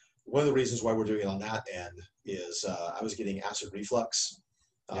me, one of the reasons why we're doing it on that end is I was getting acid reflux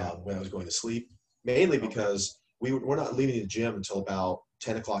when I was going to sleep, mainly because we're not leaving the gym until about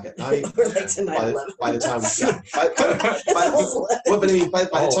 10 o'clock at night. We're like tonight, by the time,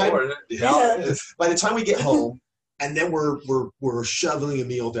 by the time we get home, and then we're shoveling a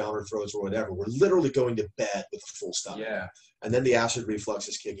meal down our throats or whatever, we're literally going to bed with a full stomach. Yeah. And then the acid reflux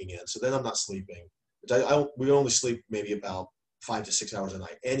is kicking in. So then I'm not sleeping. We only sleep maybe about 5 to 6 hours a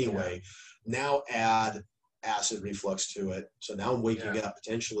night anyway. Now add acid reflux to it. So now I'm waking up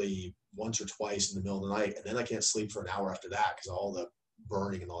potentially once or twice in the middle of the night, and then I can't sleep for an hour after that because of all the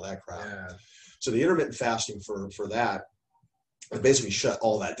burning and all that crap. Yeah. So the intermittent fasting for that, I basically shut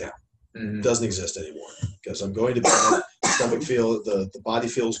all that down. It doesn't exist anymore because I'm going to bed, the body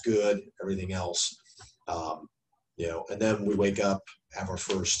feels good, everything else. And then we wake up, have our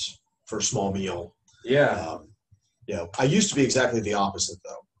first small meal. Yeah. I used to be exactly the opposite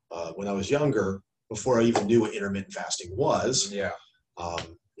though. When I was younger, before I even knew what intermittent fasting was,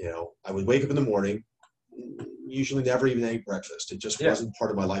 I would wake up in the morning, usually never even ate breakfast. It just wasn't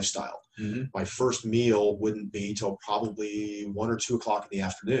part of my lifestyle. My first meal wouldn't be till probably 1 or 2 o'clock in the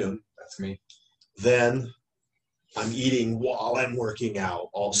afternoon. That's me. Then I'm eating while I'm working out,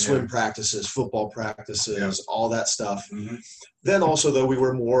 all swim practices, football practices, all that stuff. Then also, though, we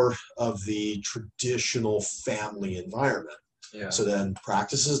were more of the traditional family environment. So then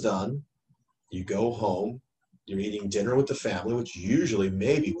practice is done. You go home. You're eating dinner with the family, which usually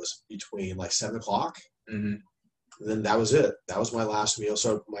maybe was between like 7 o'clock. And then that was it. That was my last meal.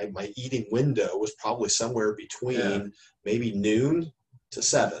 So my eating window was probably somewhere between maybe noon to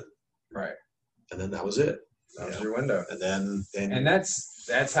 7. Right. And then that was it. That was your window. And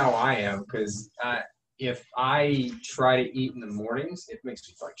that's how I am, because if I try to eat in the mornings, it makes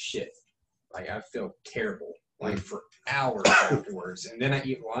me feel like shit. Like I feel terrible, like for hours afterwards. And then I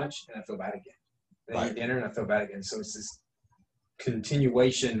eat lunch and I feel bad again. Then I eat dinner and I feel bad again. So it's this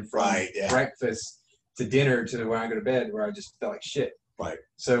continuation from breakfast to dinner to when I go to bed where I just felt like shit. Right.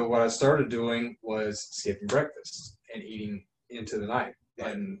 So what I started doing was skipping breakfast and eating into the night.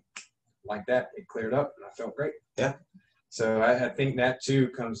 And like that, it cleared up and I felt great. Yeah. So I think that too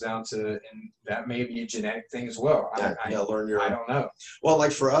comes down to, and that may be a genetic thing as well. I don't know. Well,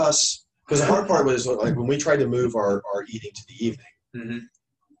 like for us, because the hard part was like when we tried to move our eating to the evening,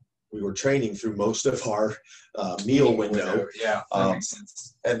 we were training through most of our meal window. Yeah, that makes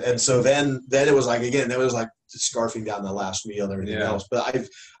sense. And so then it was like, again, that was like scarfing down the last meal and everything else. But like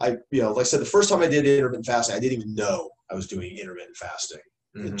I said, the first time I did intermittent fasting, I didn't even know I was doing intermittent fasting.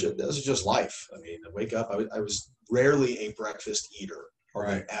 It was just life. I mean, I wake up, I was rarely a breakfast eater,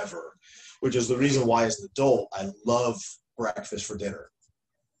 hardly ever, which is the reason why as an adult, I love breakfast for dinner.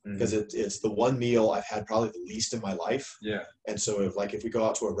 Because it's the one meal I've had probably the least in my life. Yeah. And so if we go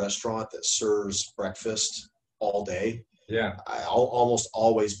out to a restaurant that serves breakfast all day, I'll almost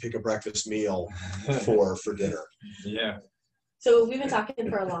always pick a breakfast meal for dinner. Yeah. So we've been talking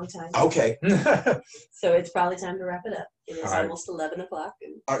for a long time. Okay. So it's probably time to wrap it up. It is almost 11 o'clock.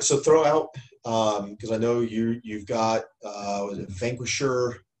 All right. So throw out, because I know you've got was it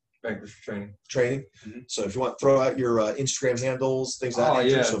Vanquisher training. So if you want to throw out your Instagram handles, things of that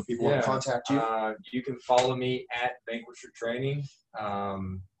nature, so if people want to contact you. You can follow me at Vanquisher Training.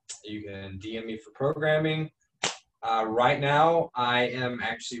 You can DM me for programming. Right now, I am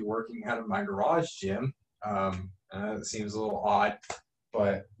actually working out of my garage gym. It seems a little odd,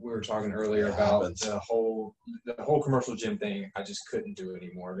 but we were talking earlier about the whole commercial gym thing. I just couldn't do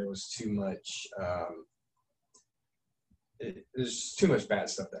anymore. There was too much. There's too much bad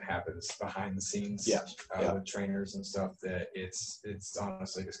stuff that happens behind the scenes with trainers and stuff that it's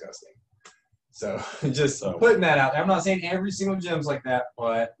honestly disgusting. So just putting that out there. I'm not saying every single gym's like that,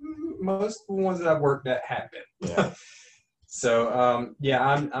 but most of the ones that I've worked at have been. Yeah. So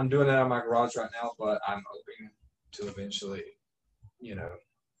I'm doing that in my garage right now, but I'm hoping to eventually,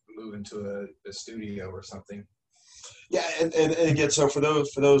 move into a studio or something. Yeah, and again, so for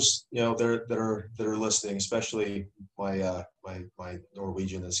those that are listening, especially my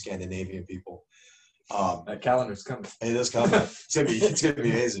Norwegian and Scandinavian people, that calendar's coming. It is coming. It's gonna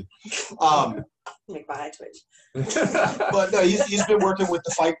be amazing. Make my eye twitch. But no, he's been working with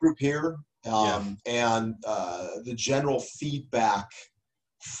the fight group here, and the general feedback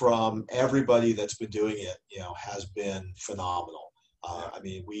from everybody that's been doing it, has been phenomenal. I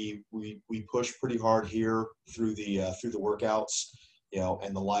mean, we push pretty hard here through the workouts,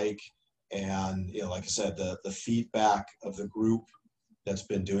 and the like. And, like I said, the feedback of the group that's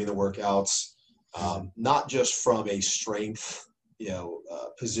been doing the workouts, not just from a strength,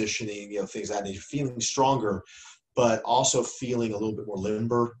 positioning, things that nature, feeling stronger, but also feeling a little bit more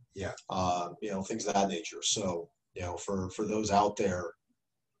limber, things of that nature. So, for those out there,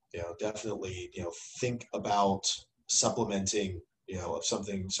 definitely, think about supplementing, of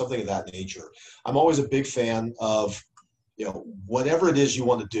something of that nature. I'm always a big fan of, whatever it is you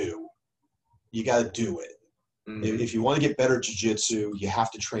want to do, you got to do it. If you want to get better at jiu-jitsu, you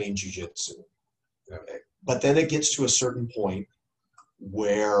have to train jiu-jitsu. Okay. But then it gets to a certain point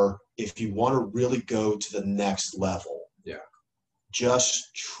where if you want to really go to the next level,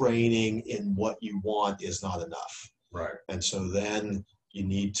 just training in what you want is not enough. Right. And so then you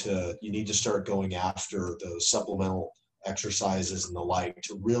need to start going after those supplemental exercises and the like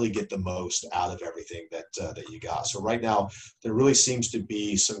to really get the most out of everything that you got. So right now there really seems to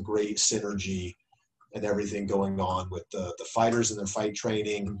be some great synergy and everything going on with the fighters and their fight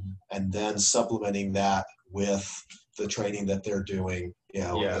training, and then supplementing that with the training that they're doing.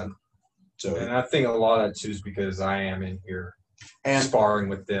 And I think a lot of that too is because I am in here and sparring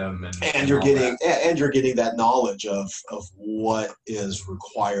with them, and you're getting that knowledge of what is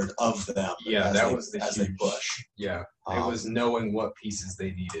required of them. Yeah, that was as they push. Yeah, it was knowing what pieces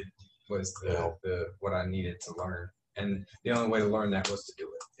they needed was the what I needed to learn, and the only way to learn that was to do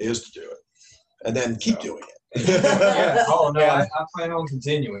it. Is to do it, and then keep doing it. I plan on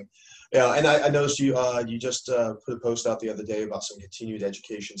continuing. Yeah, and I noticed you just put a post out the other day about some continued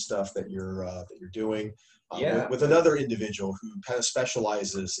education stuff that you're doing. With another individual who kind of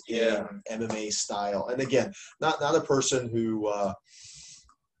specializes in MMA style, and again, not a person who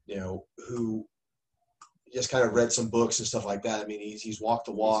who just kind of read some books and stuff like that. I mean, he's walked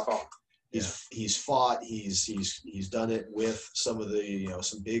the walk. He's fought. He's done it with some of the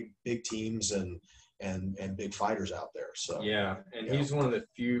some big teams and big fighters out there. So he's one of the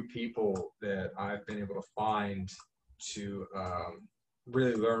few people that I've been able to find to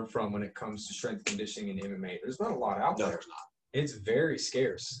really learn from when it comes to strength conditioning and MMA. There's not a lot out there. There's not. It's very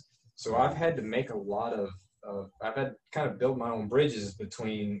scarce. So I've had to make a lot of I've had to kind of build my own bridges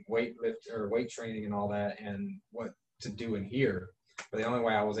between weight training and all that and what to do in here. But the only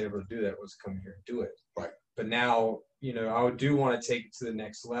way I was able to do that was come here and do it. Right. But now, I do want to take it to the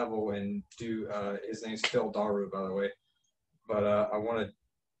next level and do, his name's Phil Daru, by the way. But I want to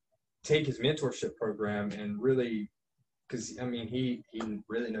take his mentorship program and really, because, I mean, he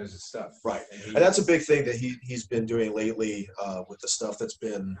really knows his stuff. Right. And that's a big thing that he's been doing lately with the stuff that's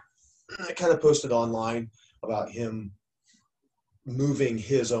been kind of posted online about him moving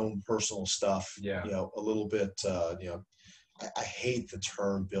his own personal stuff, a little bit, I hate the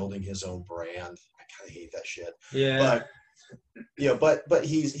term building his own brand. I kind of hate that shit. Yeah. But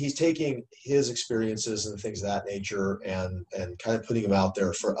he's taking his experiences and things of that nature and kind of putting them out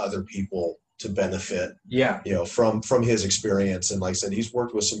there for other people to benefit. Yeah. From his experience. And like I said, he's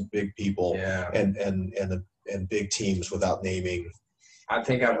worked with some big people and big teams without naming. I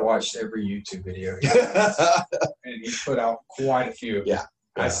think I've watched every YouTube video and he put out quite a few. Yeah.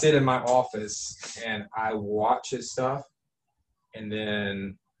 I sit in my office and I watch his stuff. And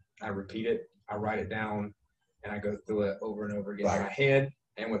then I repeat it, I write it down, and I go through it over and over again in my head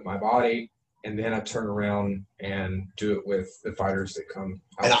and with my body. And then I turn around and do it with the fighters that come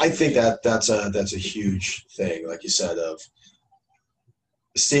out. And I think that's a huge thing, like you said, of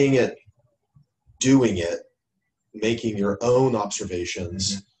seeing it, doing it, making your own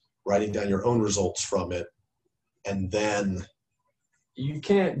observations, writing down your own results from it, and then you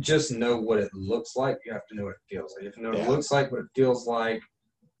can't just know what it looks like. You have to know what it feels like. You have to know what it looks like, what it feels like.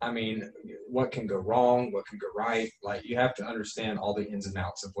 I mean, what can go wrong, what can go right. Like, you have to understand all the ins and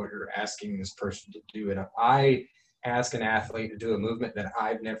outs of what you're asking this person to do. And if I ask an athlete to do a movement that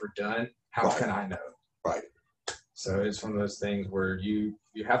I've never done, how can I know? Right. So it's one of those things where you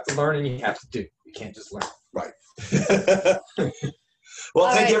have to learn and you have to do. You can't just learn. Right.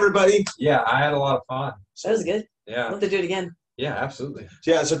 Well, thank you, everybody. Yeah, I had a lot of fun. That was good. Yeah. I'll have to do it again. Yeah, absolutely.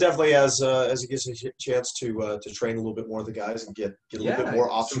 Yeah, so definitely as he gets a chance to train a little bit more of the guys and get a little bit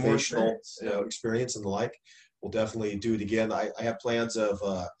more observational experience and the like, we'll definitely do it again. I have plans of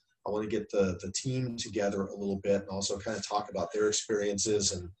I want to get the team together a little bit and also kind of talk about their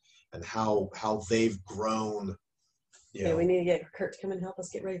experiences and how they've grown. Yeah, we need to get Kurt to come and help us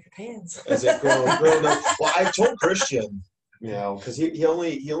get ready for Pans. As they've grown up. Well, I've told Christian, because he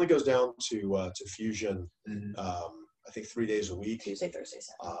only goes down to Fusion. I think 3 days a week. Tuesday, Thursday,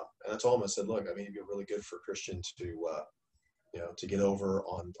 Saturday. And I told him, I said, look, I mean, it'd be really good for Christian to get over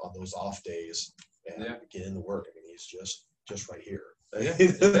on those off days and get into work. I mean, he's just right here.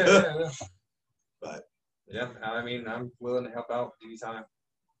 Yeah. But yeah, I mean, I'm willing to help out anytime.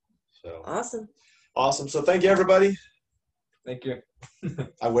 So awesome. So thank you, everybody. Thank you.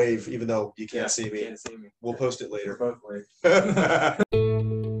 I wave, even though you can't see me. You can't see me. We'll post it later. We're both wave.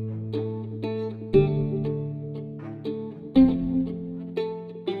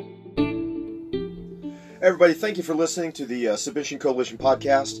 Everybody, thank you for listening to the Submission Coalition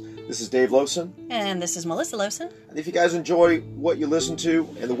podcast. This is Dave Lowson. And this is Melissa Lowson. And if you guys enjoy what you listen to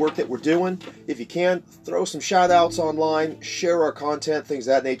and the work that we're doing, if you can, throw some shout-outs online, share our content, things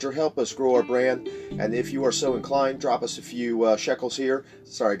of that nature, help us grow our brand. And if you are so inclined, drop us a few shekels here.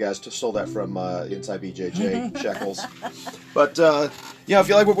 Sorry, guys, just stole that from Inside BJJ, shekels. But, if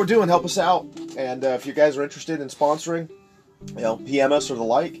you like what we're doing, help us out. And if you guys are interested in sponsoring, PM us or the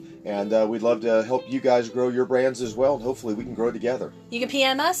like. And we'd love to help you guys grow your brands as well, and hopefully we can grow together. You can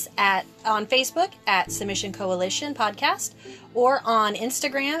PM us on Facebook at Submission Coalition Podcast, or on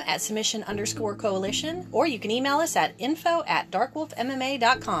Instagram at Submission_Coalition, or you can email us at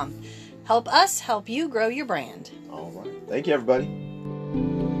info@darkwolfmma.com. Help us help you grow your brand. All right. Thank you, everybody.